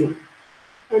 0.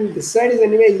 And this side is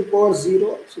anyway e power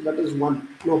 0, so that is 1,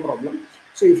 no problem.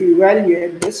 So if you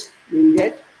evaluate this, you will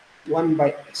get 1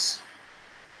 by s.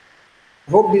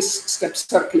 I hope these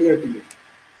steps are clear to you.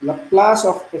 Laplace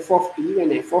of f of t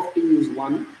when f of t is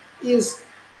 1 is,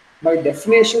 by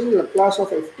definition, Laplace of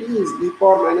ft is e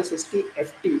power minus st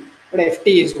ft, but ft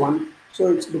is 1.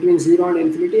 So it's between 0 and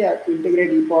infinity. I have to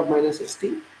integrate e power minus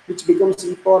st, which becomes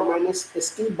e power minus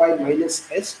st by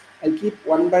minus s. I'll keep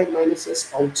 1 by minus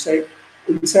s outside.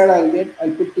 Inside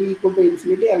I'll put t equal to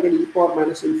infinity, I'll get e power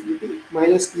minus infinity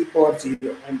minus e power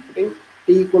 0. I'm putting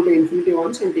t equal to infinity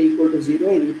once and t equal to 0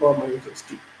 in e power minus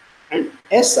st. And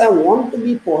s I want to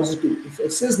be positive. If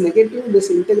s is negative, this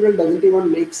integral doesn't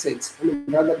even make sense. I mean,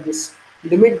 rather this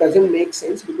limit doesn't make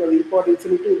sense because e power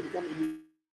infinity will become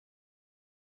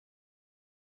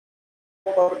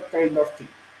improper kind of thing.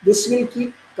 This will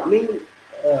keep coming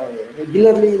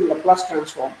regularly in Laplace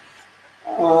transform.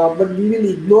 But we will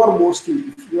ignore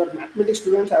mostly. If you are mathematics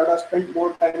students, I would have spent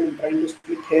more time in trying to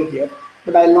split hair here,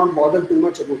 but I will not bother too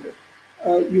much about it.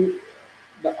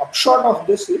 The upshot of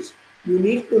this is you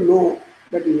need to know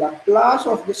that Laplace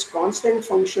of this constant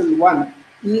function 1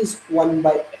 is 1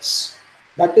 by s.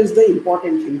 That is the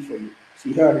important thing for you.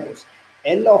 See, here it is.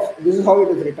 L of, this is how it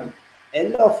is written.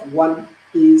 L of 1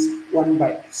 is 1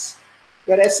 by s,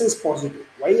 where s is positive.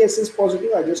 Why s is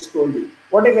positive? I just told you.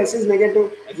 What if s is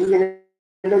negative? S is negative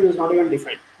is not even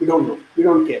defined. We don't know. We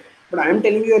don't care. But I am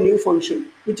telling you a new function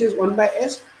which is 1 by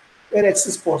s, where s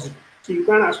is positive. So you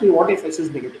can't ask me what if s is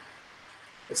negative.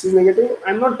 S is negative.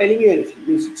 I'm not telling you anything.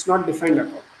 It's not defined at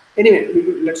all. Anyway,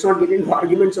 let's not get into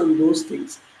arguments on those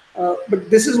things. But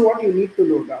this is what you need to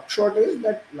know. The upshot is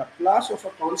that Laplace of a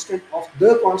constant, of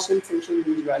the constant function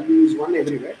whose value is 1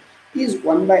 everywhere, is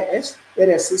 1 by s,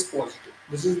 where s is positive.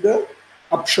 This is the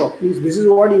upshot. Means this is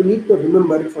what you need to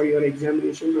remember for your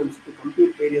examination and to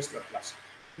compute various Laplace.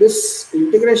 This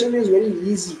integration is very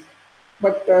easy,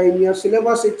 but in your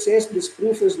syllabus it says this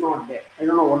proof is not there. I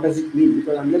don't know what does it mean,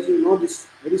 because unless you know this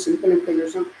very simple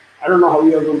integration, I don't know how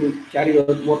you are going to carry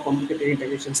out more complicated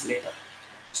integrations later.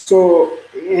 So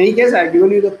in any case, I've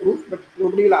given you the proof, but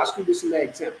nobody will ask you this in the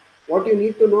exam. What you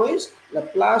need to know is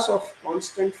Laplace of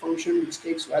constant function which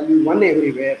takes value 1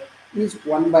 everywhere is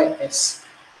 1 by s.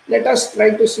 Let us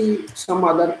try to see some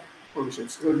other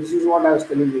functions. So this is what I was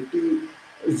telling you. T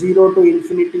 0 to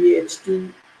infinity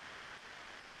ht.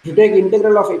 If you take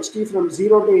integral of ht from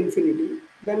 0 to infinity,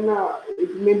 then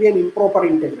it may be an improper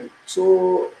integral.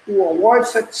 So to avoid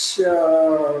such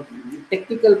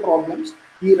technical problems,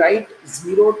 we write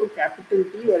 0 to capital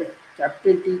T, where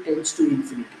capital T tends to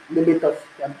infinity, limit of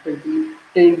capital T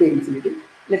tending to infinity.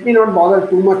 Let me not bother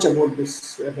too much about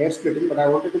this hair splitting, but I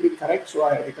wanted to be correct, so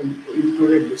I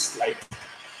included this slide.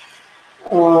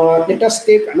 Let us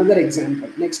take another example.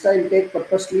 Next, I will take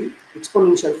purposely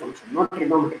exponential function, not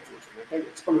trigonometric function. I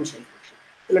take exponential function.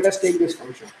 So let us take this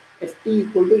function ft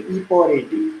equal to e power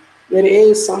at, where a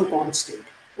is some constant.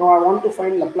 Now I want to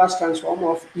find Laplace transform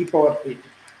of e power at.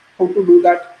 How to do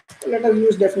that? So let us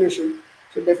use definition.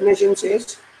 So definition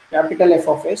says capital F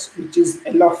of s, which is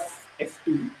L of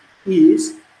ft,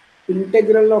 is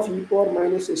integral of e power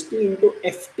minus st into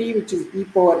ft, which is e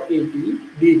power at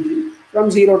dt, from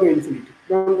 0 to infinity.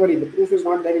 Don't worry, the proof is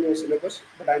not there in your syllabus,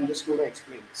 but I'm just going to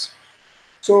explain this.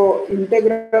 So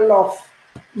integral of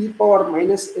e power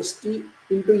minus st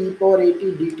into e power at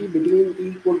dt between t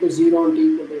equal to 0 and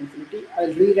t equal to infinity.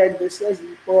 I'll rewrite this as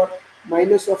e power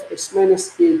minus of s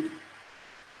minus at.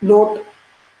 Note,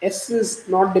 s is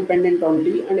not dependent on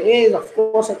t and a is of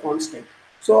course a constant.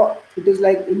 So it is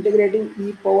like integrating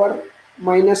e power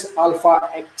minus alpha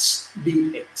x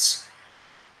dx.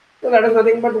 So that is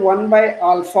nothing but 1 by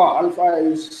alpha. Alpha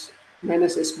is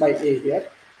minus s by a here.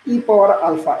 E power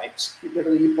alpha x. That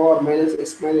is e power minus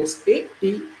s minus a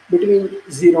t between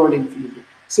 0 and infinity.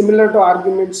 Similar to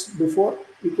arguments before,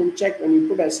 you can check when you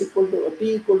put s equal to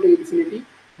t equal to infinity,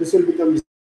 this will become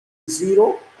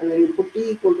 0, and when you put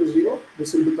t equal to 0,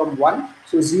 this will become 1.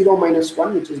 So 0 minus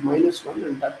 1, which is minus 1,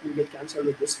 and that will get cancelled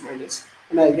with this minus,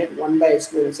 and I'll get 1 by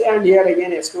s minus a, and here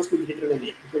again s must be greater than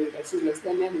a, because if s is less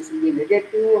than a, this will be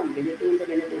negative, and negative into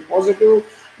negative positive,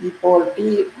 e power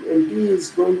t, when t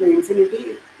is going to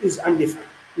infinity, is undefined,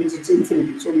 means it's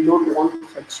infinity, so we don't want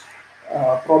such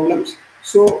problems.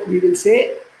 So we will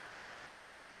say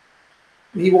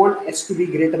we want s to be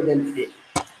greater than a.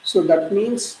 So that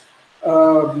means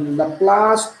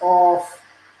Laplace of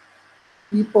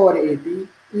e power at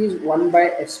is 1 by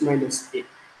s minus a.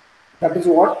 That is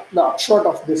what the upshot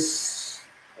of this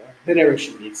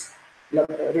derivation is.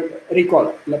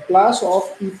 Recall, Laplace of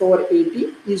e power at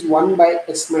is 1 by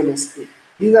s minus a.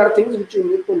 These are things which you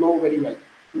need to know very well.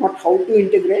 Not how to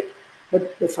integrate,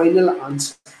 but the final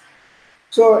answer.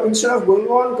 So instead of going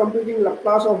on computing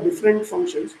Laplace of different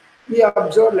functions, we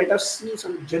observe, let us see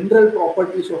some general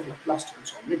properties of Laplace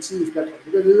transform. Let's see if that helps,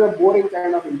 because this is a boring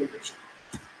kind of integration.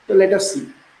 So let us see.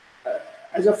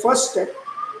 As a first step,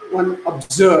 one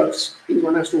observes,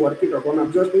 one has to work it out. One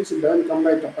observes means it doesn't come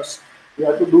by tapas. You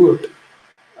have to do it.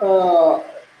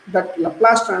 That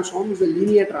Laplace transform is a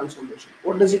linear transformation.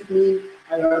 What does it mean?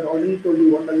 I have already told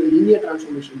you what does a linear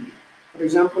transformation mean. For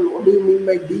example, what do you mean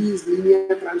by D is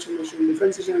linear transformation,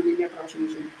 differentiation of linear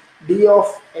transformation? D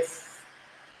of f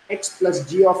x plus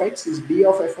g of x is d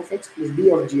of f of x plus d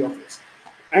of g of x.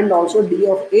 And also d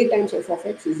of a times f of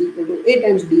x is equal to a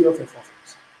times d of f of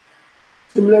x.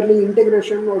 Similarly,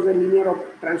 integration was a linear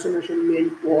transformation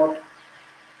meant what?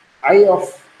 I of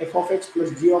f of x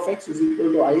plus g of x is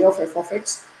equal to I of f of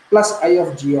x plus I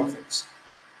of g of x.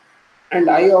 And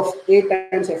I of a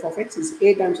times f of x is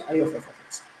a times I of f of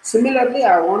x. Similarly,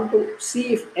 I want to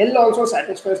see if L also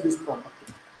satisfies this property.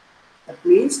 That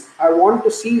means I want to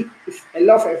see if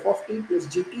L of f of t plus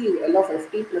gt is L of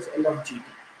ft plus L of gt.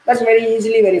 That's very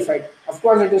easily verified. Of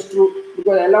course, it is true,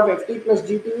 because L of ft plus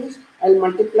gt is I'll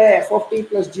multiply f of t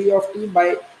plus g of t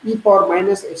by e power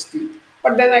minus st.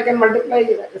 But then I can multiply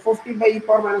f of t by e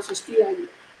power minus st and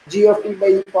g of t by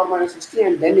e power minus st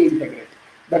and then integrate.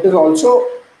 That is also,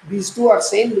 these two are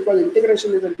same because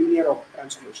integration is a linear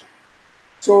transformation.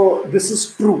 So this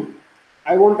is true.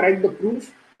 I won't write the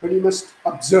proof, but you must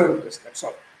observe this. That's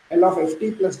all. L of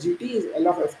ft plus gt is L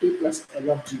of ft plus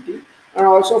L of gt. And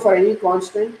also for any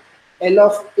constant, L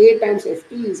of a times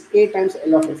ft is a times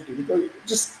L of ft, because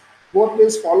just both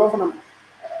ways follow from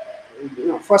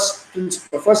first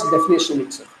principle, first definition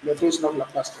itself, definition of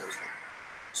Laplace transform.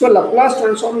 So Laplace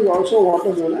transform is also what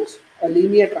is known as a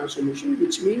linear transformation,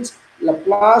 which means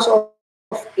Laplace of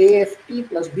aft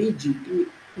plus bgt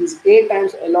is a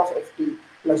times L of ft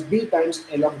plus b times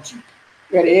L of gt,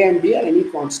 where a and b are any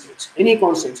constants. Any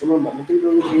constants, remember, nothing to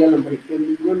do with real number. It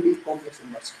can even be complex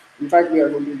numbers. In fact, we are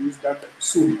going to use that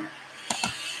soon.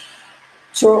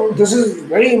 So this is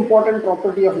very important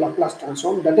property of Laplace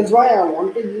transform. That is why I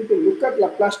wanted you to look at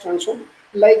Laplace transform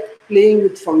like playing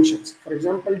with functions. For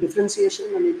example,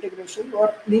 differentiation and integration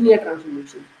or linear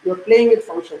transformation. You are playing with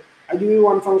function. I give you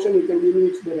one function, you can give me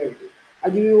its derivative. I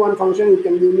give you one function, you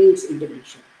can give me its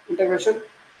integration. Integration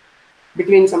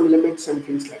between some limits and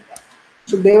things like that.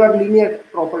 So they were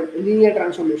linear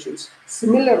transformations.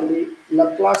 Similarly,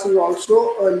 Laplace is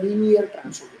also a linear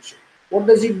transformation. What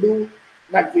does it do?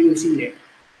 That we will see later.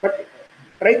 But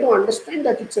try to understand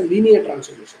that it's a linear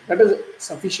transformation. That is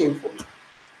sufficient for me.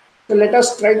 So let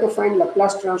us try to find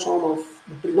Laplace transform of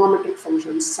the trigonometric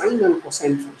functions, sine and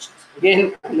cosine functions.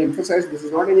 Again, I'll emphasize this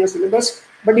is not in your syllabus,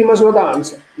 but you must know the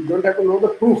answer. You don't have to know the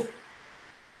proof.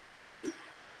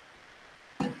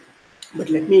 But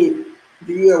let me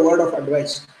give you a word of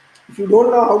advice. If you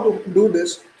don't know how to do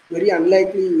this, very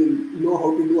unlikely you will know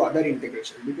how to do other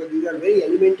integration, because these are very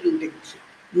elementary integration.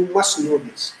 You must know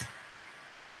this.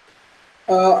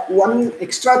 One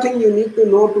extra thing you need to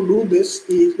know to do this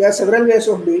is, there are several ways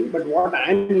of doing, but what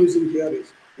I am using here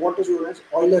is what is known as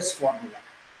Euler's formula.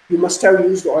 You must have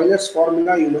used Euler's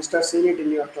formula. You must have seen it in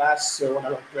your class,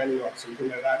 whatever, 12 or something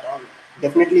like that, or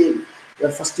definitely in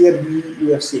your first year B you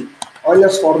have seen.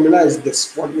 Euler's formula is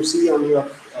this, what you see on your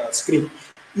screen.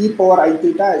 E power I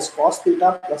theta is cos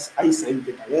theta plus I sin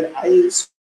theta, where I is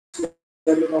square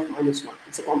root of -1.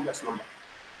 It's a complex number.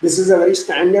 This is a very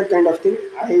standard kind of thing.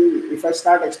 If I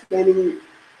start explaining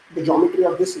the geometry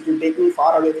of this, it will take me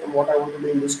far away from what I want to do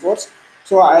in this course.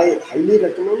 So I highly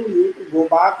recommend you to go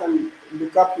back and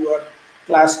look up your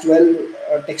class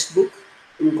 12 textbook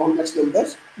in complex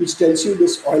numbers, which tells you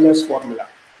this Euler's formula,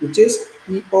 which is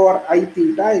e power I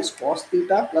theta is cos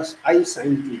theta plus I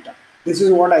sin theta. This is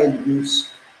what I will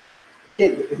use.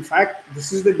 Okay, in fact,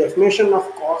 this is the definition of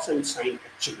cos and sin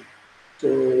actually. So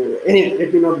anyway,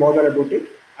 let me not bother about it.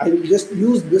 I will just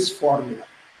use this formula.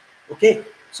 Okay,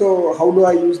 so how do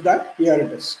I use that? Here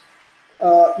it is.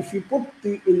 If you put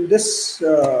in this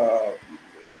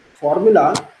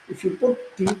formula, if you put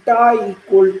theta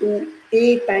equal to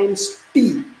a times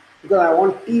t, because I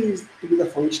want t is to be the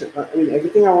function, I mean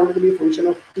everything I want it to be a function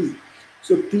of t.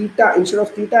 So theta, instead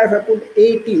of theta, if I put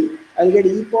at, I'll get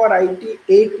e power it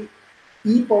at,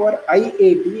 e power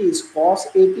iat is cos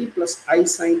at plus I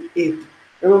sin at.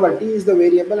 Remember, t is the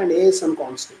variable and a is some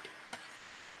constant.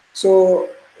 So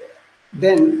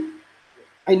then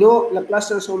I know Laplace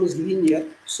transform is linear,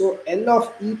 so L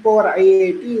of e power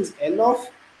iat is L of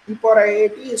e power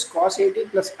iat is cos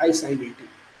at plus I sin at.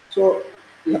 So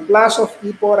Laplace of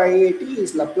e power iat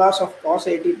is Laplace of cos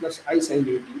at plus I sin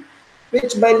at,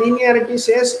 which by linearity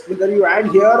says whether you add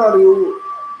here or you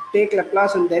take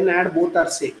Laplace and then add, both are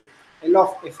same. L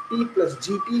of ft plus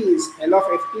gt is L of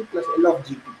ft plus L of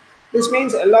gt. This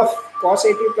means L of cos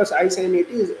at plus I sin at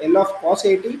is L of cos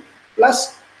at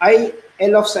plus I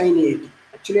L of sin at.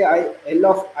 Actually, I L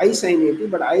of I sin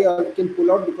at, but I can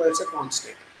pull out because it's a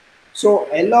constant. So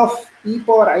L of e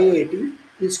power iat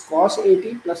is cos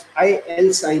at plus I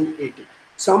L sin at.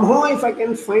 Somehow, if I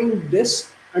can find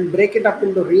this and break it up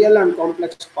into real and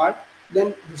complex part,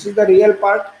 then this is the real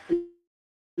part and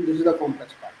this is the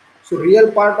complex part. So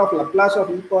real part of Laplace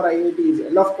of e power iat is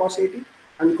L of cos at,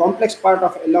 and complex part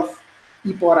of L of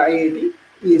e power iat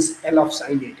is L of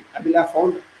sin at. I will have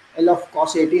found L of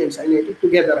cos at and sin at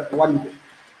together at one go.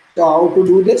 So how to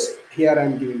do this? Here I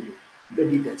am giving you the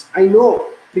details. I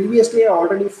know previously I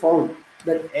already found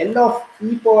that L of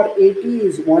e power at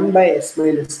is 1 by s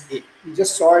minus a. We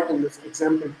just saw it in this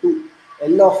example 2.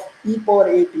 L of e power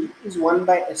at is 1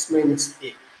 by s minus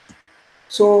a.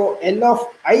 So L of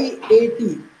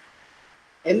iat,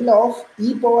 L of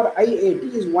e power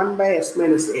iat is 1 by s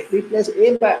minus a. Replace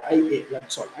a by ia,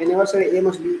 that's all. I never said a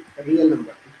must be a real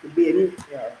number. It could be any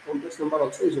complex number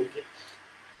also is okay.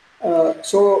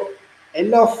 So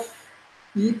L of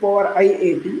e power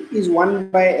iat is 1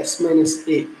 by s minus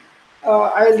a.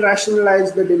 I'll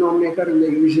rationalize the denominator in the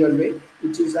usual way,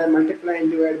 which is I multiply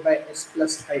and divide by s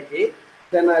plus ia.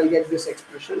 Then I'll get this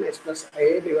expression s plus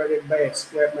ia divided by s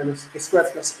square minus s square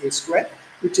plus a square,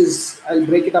 which is I'll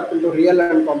break it up into real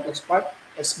and complex part.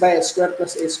 S by s square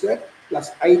plus a square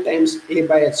plus I times a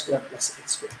by s square plus a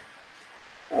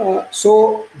square.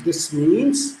 So this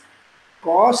means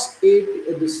cos 8,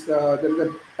 there is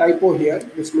a typo here,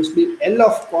 this must be L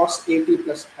of cos 80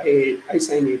 plus I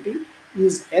sin 80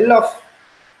 is L of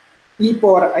e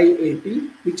power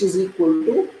iat, which is equal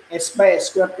to s by s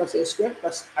square plus a square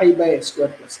plus I by s square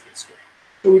plus a square.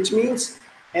 So which means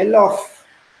L of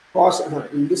cos,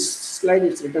 in this slide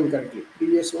it's written correctly,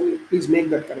 previous one please make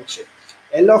that correction.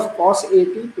 L of cos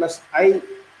 80 plus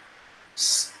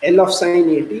L of sin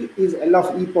 80 is L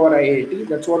of e power iat.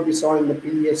 That's what we saw in the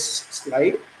previous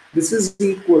slide. This is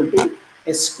equal to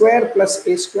s square plus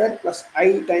a square plus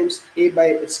I times a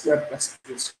by s square plus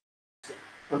a square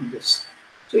on this.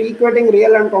 So equating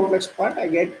real and complex part, I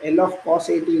get L of cos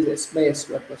 80 is s by s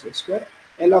square plus a square.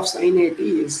 L of sin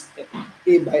 80 is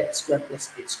a by s square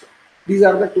plus a square. These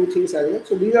are the two things I get.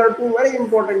 So these are two very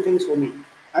important things for me.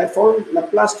 I found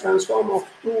Laplace transform of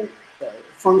two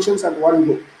functions at one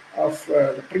go, of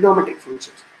trigonometric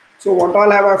functions. So what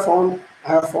all have I found?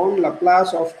 I have found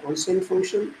Laplace of constant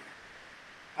function.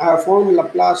 I have found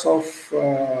Laplace of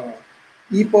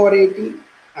e power at.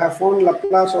 I have found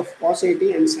Laplace of cos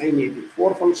 80 and sin 80.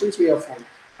 Four functions we have found.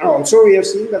 And also we have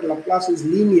seen that Laplace is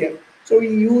linear. So we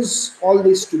use all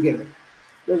these together.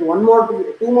 There's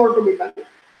two more to be done.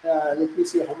 Let me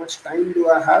see how much time do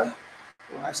I have.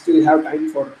 I still have time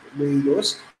for doing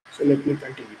those. So let me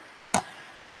continue.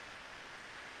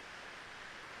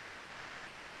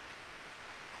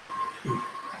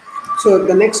 So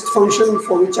the next function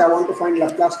for which I want to find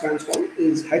Laplace transform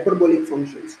is hyperbolic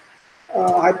functions.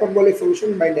 Hyperbolic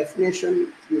function by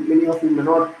definition, many of you may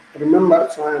not remember,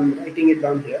 so I am writing it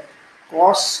down here.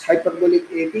 Cos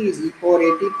hyperbolic 80 is e power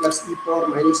 80 plus e power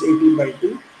minus 80 by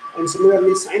 2. And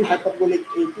similarly, sin hyperbolic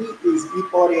 80 is e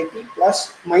power 80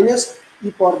 plus minus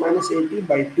e power minus 80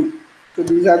 by 2. So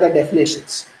these are the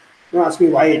definitions. Don't ask me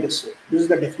why it is so. This is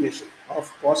the definition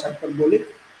of cos hyperbolic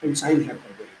and sin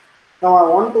hyperbolic. Now I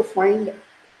want to find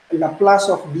Laplace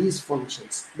of these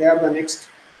functions. They are the next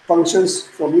functions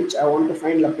for which I want to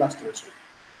find Laplace transform.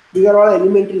 These are all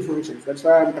elementary functions. That's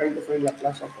why I'm trying to find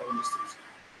Laplace of all these things.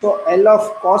 So L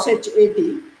of cos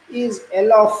h80 is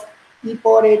L of e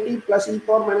power 80 plus e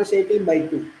power minus 80 by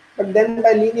 2. But then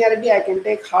by linearity, I can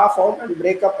take half out and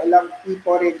break up L of e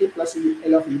power 80 plus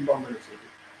L of e power minus 80.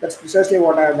 That's precisely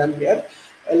what I have done here.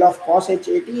 L of cos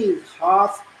h80 is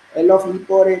half L of e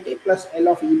power 80 plus L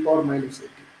of e power minus 80.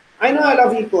 I know L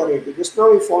of e power 80. Just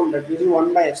now we found that this is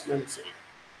 1 by s minus a.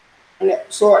 And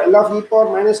so L of e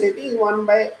power minus 80 is 1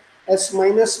 by s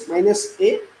minus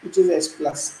a, which is s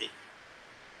plus a.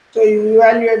 So you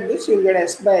evaluate this, you will get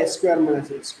s by s square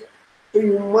minus a square. So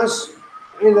you must,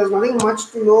 I mean, there's nothing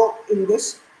much to know in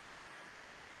this,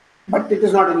 but it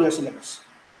is not in your syllabus.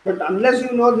 But unless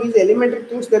you know these elementary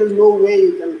things, there is no way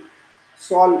you can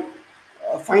solve,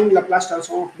 find Laplace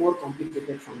transform of more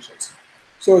complicated functions.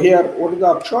 So here, what is the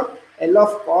upshot? L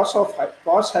of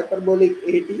cos hyperbolic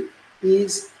at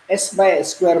is s by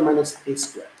s square minus a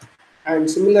square. And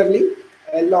similarly,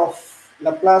 L of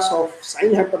Laplace of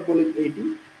sine hyperbolic at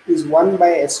is 1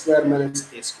 by s square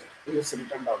minus a square. It is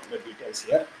written down the details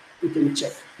here. You can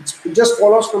check. It just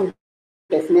follows from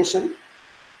definition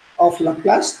of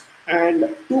Laplace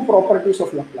and two properties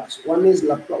of Laplace. One is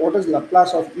what is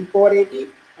Laplace of e power at,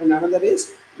 and another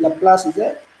is Laplace is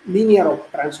a linear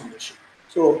transformation.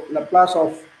 So Laplace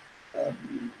of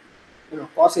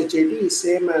cos hat is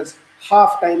same as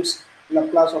half times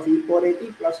Laplace of e power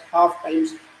at plus half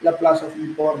times Laplace of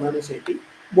e power minus at.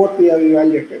 Both we have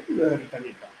evaluated, we have written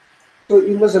it down. So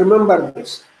you must remember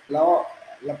this.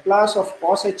 Laplace of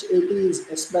cos hat is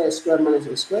s by s square minus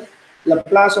a square.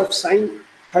 Laplace of sine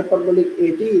hyperbolic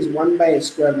at is 1 by s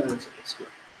square minus a square.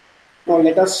 Now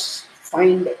let us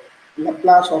find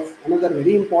Laplace of another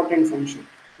very important function.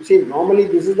 You see, normally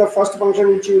this is the first function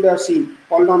which you would have seen,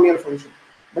 polynomial function.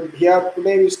 But here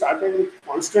today we started with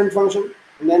constant function,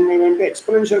 and then we went to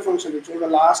exponential function, which was the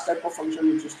last type of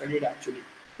function which you studied actually,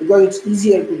 because it's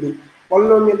easier to do.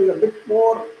 Polynomial is a bit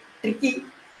more tricky.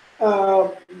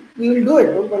 We will do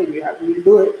it, don't worry, we will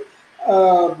do it.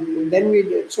 Then we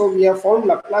did, so we have found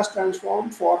Laplace transform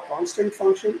for constant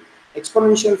function,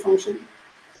 exponential function,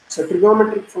 so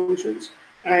trigonometric functions,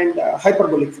 and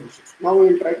hyperbolic functions. Now we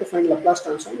will try to find Laplace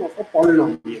transform of a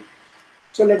polynomial.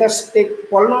 So let us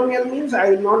take polynomial means I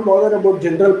will not bother about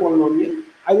general polynomial.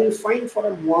 I will find for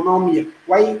a monomial.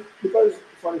 Why? Because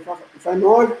if I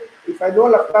know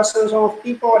Laplace transform of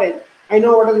t power n, I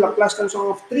know what is Laplace transform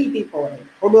of 3t power n.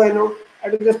 How do I know? I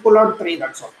will just pull out 3,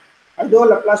 that's all. I do a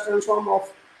Laplace transform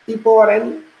of t power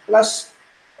n plus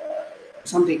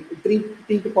something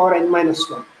 3t to power n minus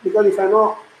 1, because if I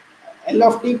know L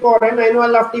of t power n, I know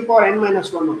L of t power n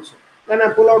minus 1 also. Then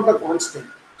I pull out the constant.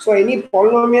 So any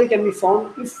polynomial can be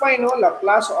found if I know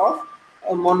Laplace of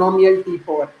a monomial t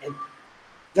power n.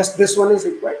 Just this one is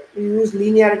required. We use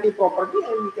linearity property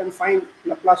and we can find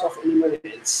Laplace of anyone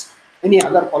else, any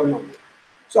other polynomial.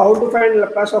 So how to find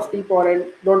Laplace of t power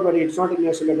n? Don't worry, it's not in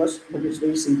your syllabus, but it's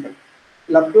very simple.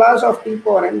 Laplace of t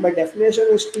power n by definition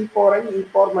is t power n e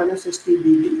power minus st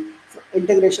dt.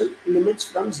 Integration limits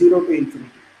from 0 to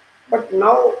infinity. But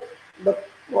now the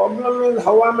problem is,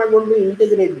 how am I going to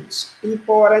integrate this? T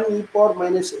power n e power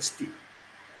minus st.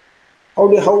 How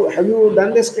have you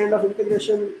done this kind of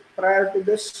integration prior to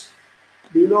this?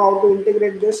 Do you know how to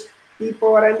integrate this? T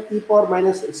power n e power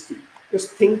minus st.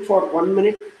 Just think for 1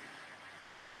 minute.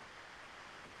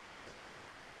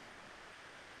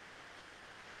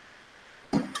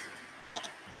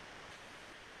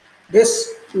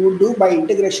 This you will do by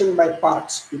integration by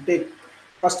parts. You take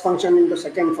first function into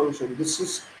second function.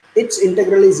 Its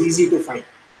integral is easy to find.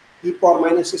 E power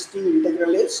minus st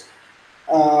integral is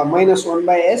minus 1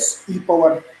 by s e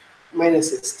power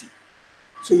minus st.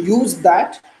 So use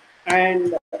that,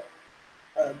 and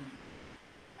I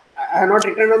have not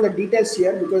written on the details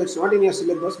here because it's not in your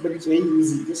syllabus, but it's very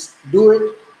easy. Just do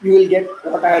it, you will get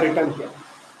what I have written here.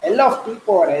 L of t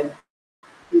power n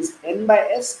is n by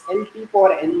s L t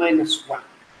power n minus 1.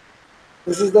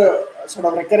 This is the sort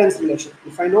of recurrence relation.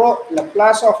 If I know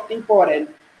Laplace of t power n,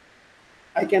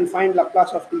 I can find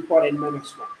Laplace of t power n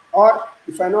minus 1. Or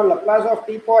if I know Laplace of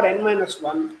t power n minus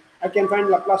 1, I can find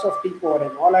Laplace of t power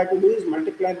n. All I have to do is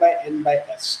multiply by n by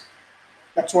s.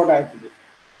 That's what I have to do.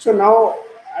 So now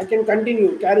I can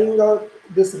continue carrying out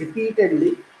this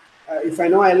repeatedly. If I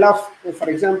know L of, for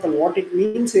example, what it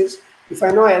means is, if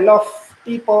I know L of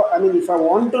t power, if I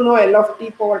want to know L of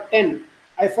t power 10,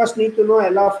 I first need to know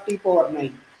L of t power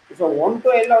 9. If I want to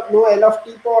know L of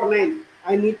t power 9,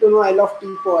 I need to know L of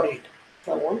t power 8. If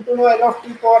I want to know L of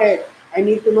t power 8, I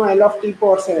need to know L of t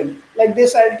power 7. Like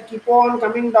this, I'll keep on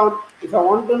coming down. If I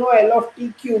want to know L of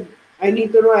t cube, I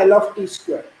need to know L of t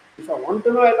square. If I want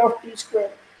to know L of t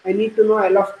square, I need to know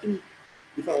L of t.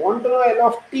 If I want to know L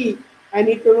of t, I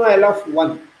need to know L of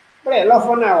 1. But L of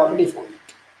 1 I already found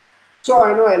it. So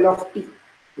I know L of t.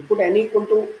 You put n equal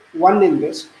to 1 in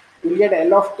this, you will get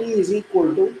L of t is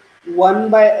equal to 1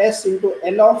 by s into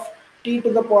L of t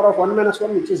to the power of 1 minus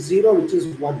 1, which is 0, which is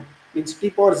 1. Means t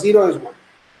power 0 is 1.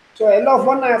 So L of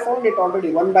 1 I have found it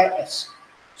already, 1 by s.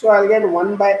 So I'll get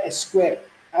 1 by s square.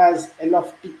 as L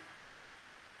of t.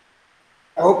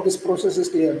 I hope this process is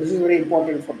clear. This is very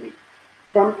important for me.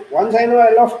 From once I know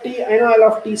L of t, I know L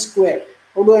of t square.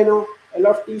 How do I know? L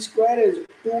of t square is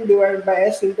 2 divided by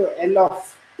s into L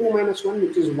of 2 minus 1,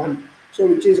 which is 1. So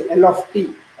which is L of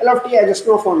t. L of t I just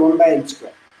know from 1 by n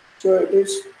square. So it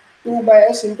is 2 by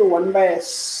s into 1 by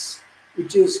s,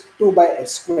 which is 2 by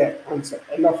s square. Answer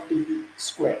L of t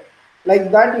square.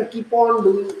 Like that you keep on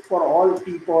doing for all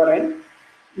t power n.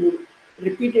 You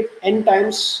repeat it n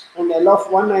times, and L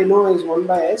of 1 I know is 1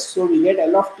 by s, so we get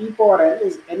L of t power n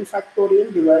is n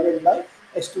factorial divided by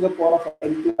s to the power of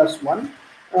n plus 1.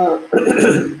 Uh,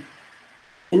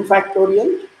 n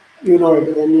factorial, you know it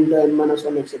is n into n minus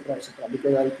 1, etc.,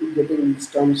 because I'll keep getting these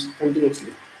terms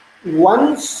continuously.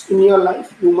 Once in your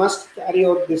life, you must carry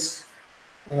out this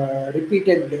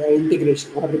repeated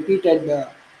integration, or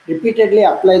repeatedly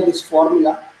apply this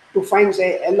formula to find,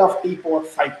 say, L of t power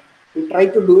 5. You try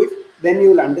to do it, then you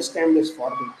will understand this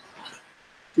formula.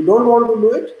 If you don't want to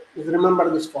do it, just remember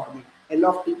this formula. L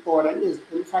of t power n is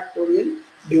n factorial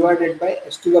divided by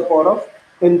s to the power of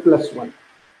n plus 1.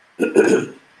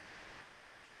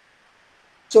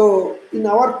 So in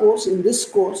our course, in this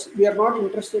course, we are not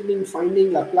interested in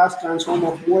finding Laplace transform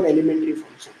of more elementary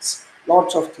functions,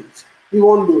 lots of things. We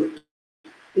won't do it.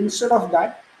 Instead of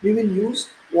that, we will use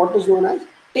what is known as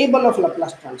table of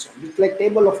Laplace transform. It's like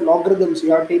table of logarithms.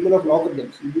 You have table of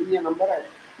logarithms. You give me a number, and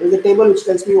there is a table which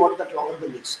tells me what that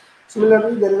logarithm is.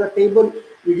 Similarly, there is a table.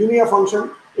 You give me a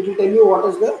function, it will tell you what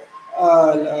is the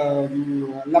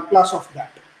Laplace of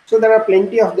that. So there are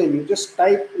plenty of them. You just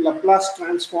type Laplace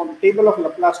transform, table of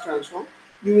Laplace transform.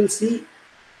 You will see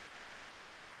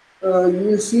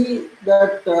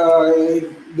that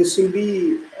this will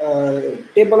be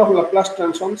table of Laplace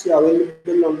transforms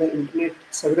available on the internet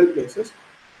several places.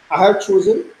 I have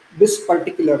chosen this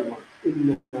particular one.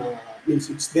 Means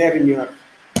it's there in your.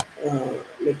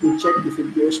 Let me check if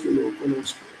it goes to local.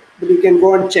 But you can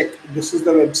go and check. This is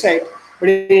the website. But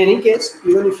in any case,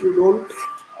 even if you don't,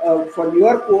 for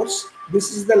your course,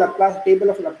 this is the Laplace table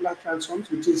of Laplace transforms,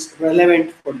 which is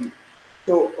relevant for you.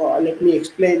 So let me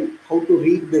explain how to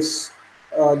read this.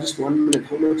 Just 1 minute.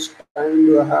 How much time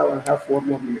do I have? I have 4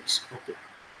 more minutes. Okay.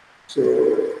 So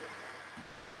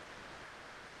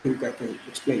I think I can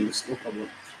explain this. No problem.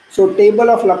 So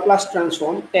table of Laplace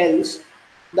transform tells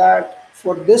that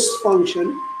for this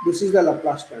function, this is the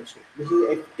Laplace transform. This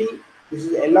is ft. This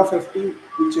is L of ft,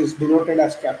 which is denoted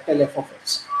as capital F of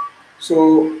x.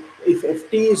 So if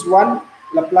ft is 1,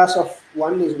 Laplace of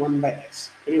 1 is 1 by s.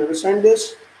 Can you understand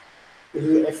this? This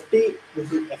is ft,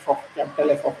 this is f of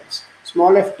capital F of s.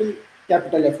 Small ft,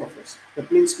 capital F of s.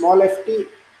 That means small ft,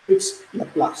 it's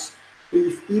Laplace.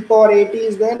 If e power at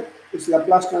is there, its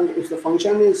Laplace transform. If the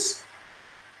function is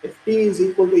ft is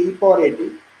equal to e power at,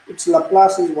 its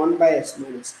Laplace is 1 by s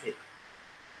minus a.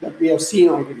 That we have seen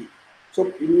already.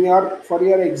 So for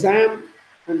your exam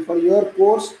and for your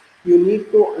course, you need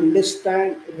to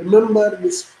understand, remember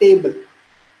this table.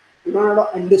 You don't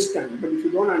have to understand, but if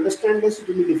you don't understand this, it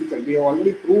will be difficult. We have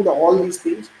already proved all these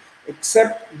things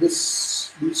except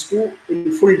these two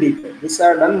in full detail. This I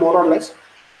have done more or less,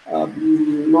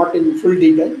 not in full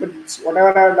detail, but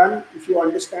whatever I have done, if you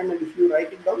understand and if you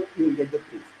write it down, you will get the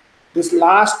proof. This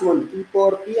last one, e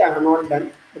power p, I have not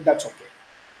done, but that's okay.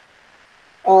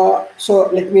 So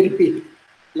let me repeat.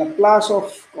 Laplace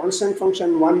of constant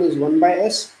function 1 is 1 by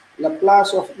s.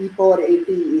 Laplace of e power at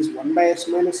is 1 by s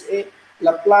minus a.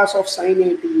 Laplace of sin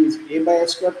at is a by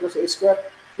s square plus a square.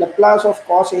 Laplace of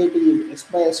cos at is s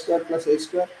by s square plus a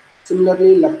square.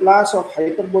 Similarly, Laplace of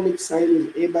hyperbolic sine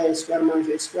is a by s square minus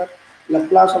a square.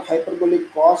 Laplace of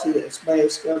hyperbolic cos is s by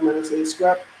s square minus a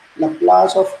square.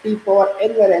 Laplace of t power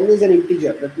n, where n is an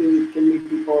integer. That means it can be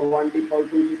t power 1, t power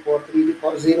 2, t power 3, t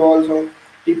power 0 also.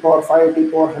 T power 5, T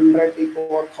power 100, T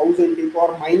power 1000, T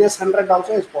power minus 100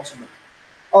 also is possible.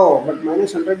 Oh, but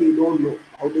minus 100 you don't know.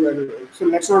 How do I do it? So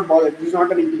let's not bother. This is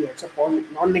not an integer. It's a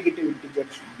positive, non-negative integer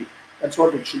should be. That's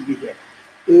what it should be here.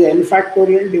 It is n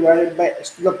factorial divided by s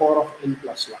to the power of n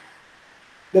plus 1.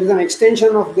 There is an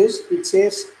extension of this. It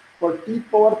says for t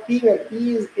power p, where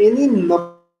p is any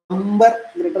number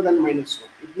greater than minus 1.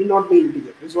 It will not be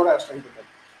integer. This is what I was trying to tell.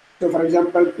 So for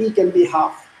example, p can be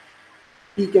half.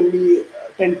 P can be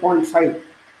 10.5,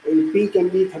 P can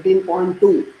be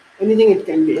 13.2, anything it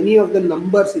can be, any of the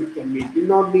numbers it can be, it will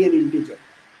not be an integer.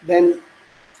 Then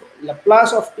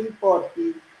Laplace of t power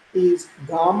p is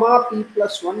gamma p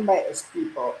plus 1 by s p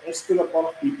power, s to the power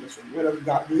of p plus 1,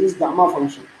 whereas this is gamma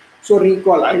function. So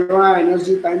recall, I don't have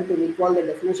energy time to recall the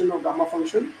definition of gamma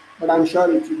function, but I'm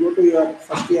sure if you go to your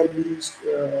first year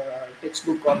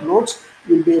textbook or notes,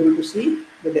 you'll be able to see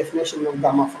the definition of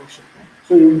gamma function.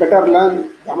 So you better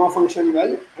learn gamma function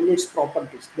well and its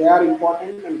properties. They are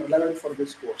important and relevant for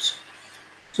this course.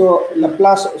 So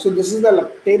Laplace, so this is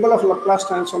the table of Laplace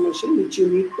transformation which you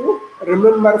need to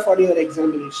remember for your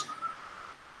examination.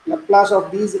 Laplace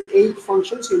of these 8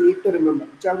 functions you need to remember.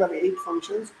 Which are the 8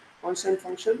 functions? Constant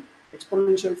function,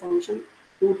 exponential function,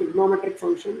 2 trigonometric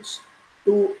functions,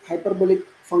 2 hyperbolic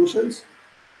functions,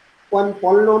 one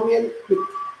polynomial with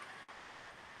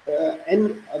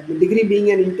the degree being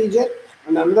an integer,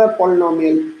 and another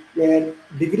polynomial where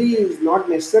degree is not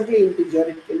necessarily integer,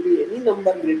 it can be any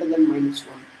number greater than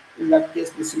 -1. In that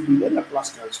case, this will be the Laplace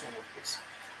transform of this.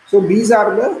 So these are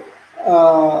the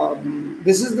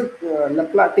this is the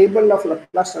Laplace table of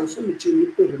Laplace transform which you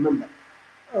need to remember.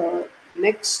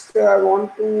 Next, I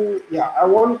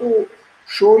want to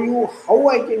show you how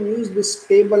I can use this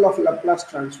table of Laplace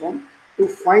transform to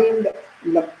find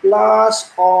Laplace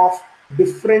of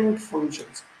different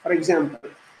functions. For example,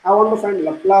 I want to find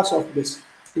Laplace of this.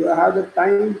 Do I have the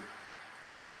time?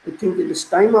 I think it is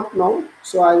time up now,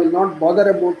 so I will not bother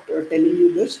about telling you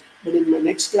this. But in my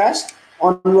next class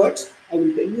onwards, I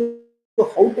will tell you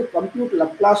how to compute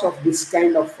Laplace of this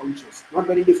kind of functions. Not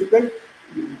very difficult.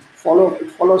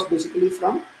 It follows basically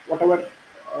from whatever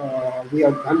we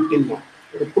have done till now.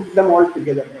 We put them all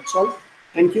together. That's all.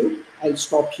 Thank you. I'll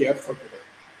stop here for today.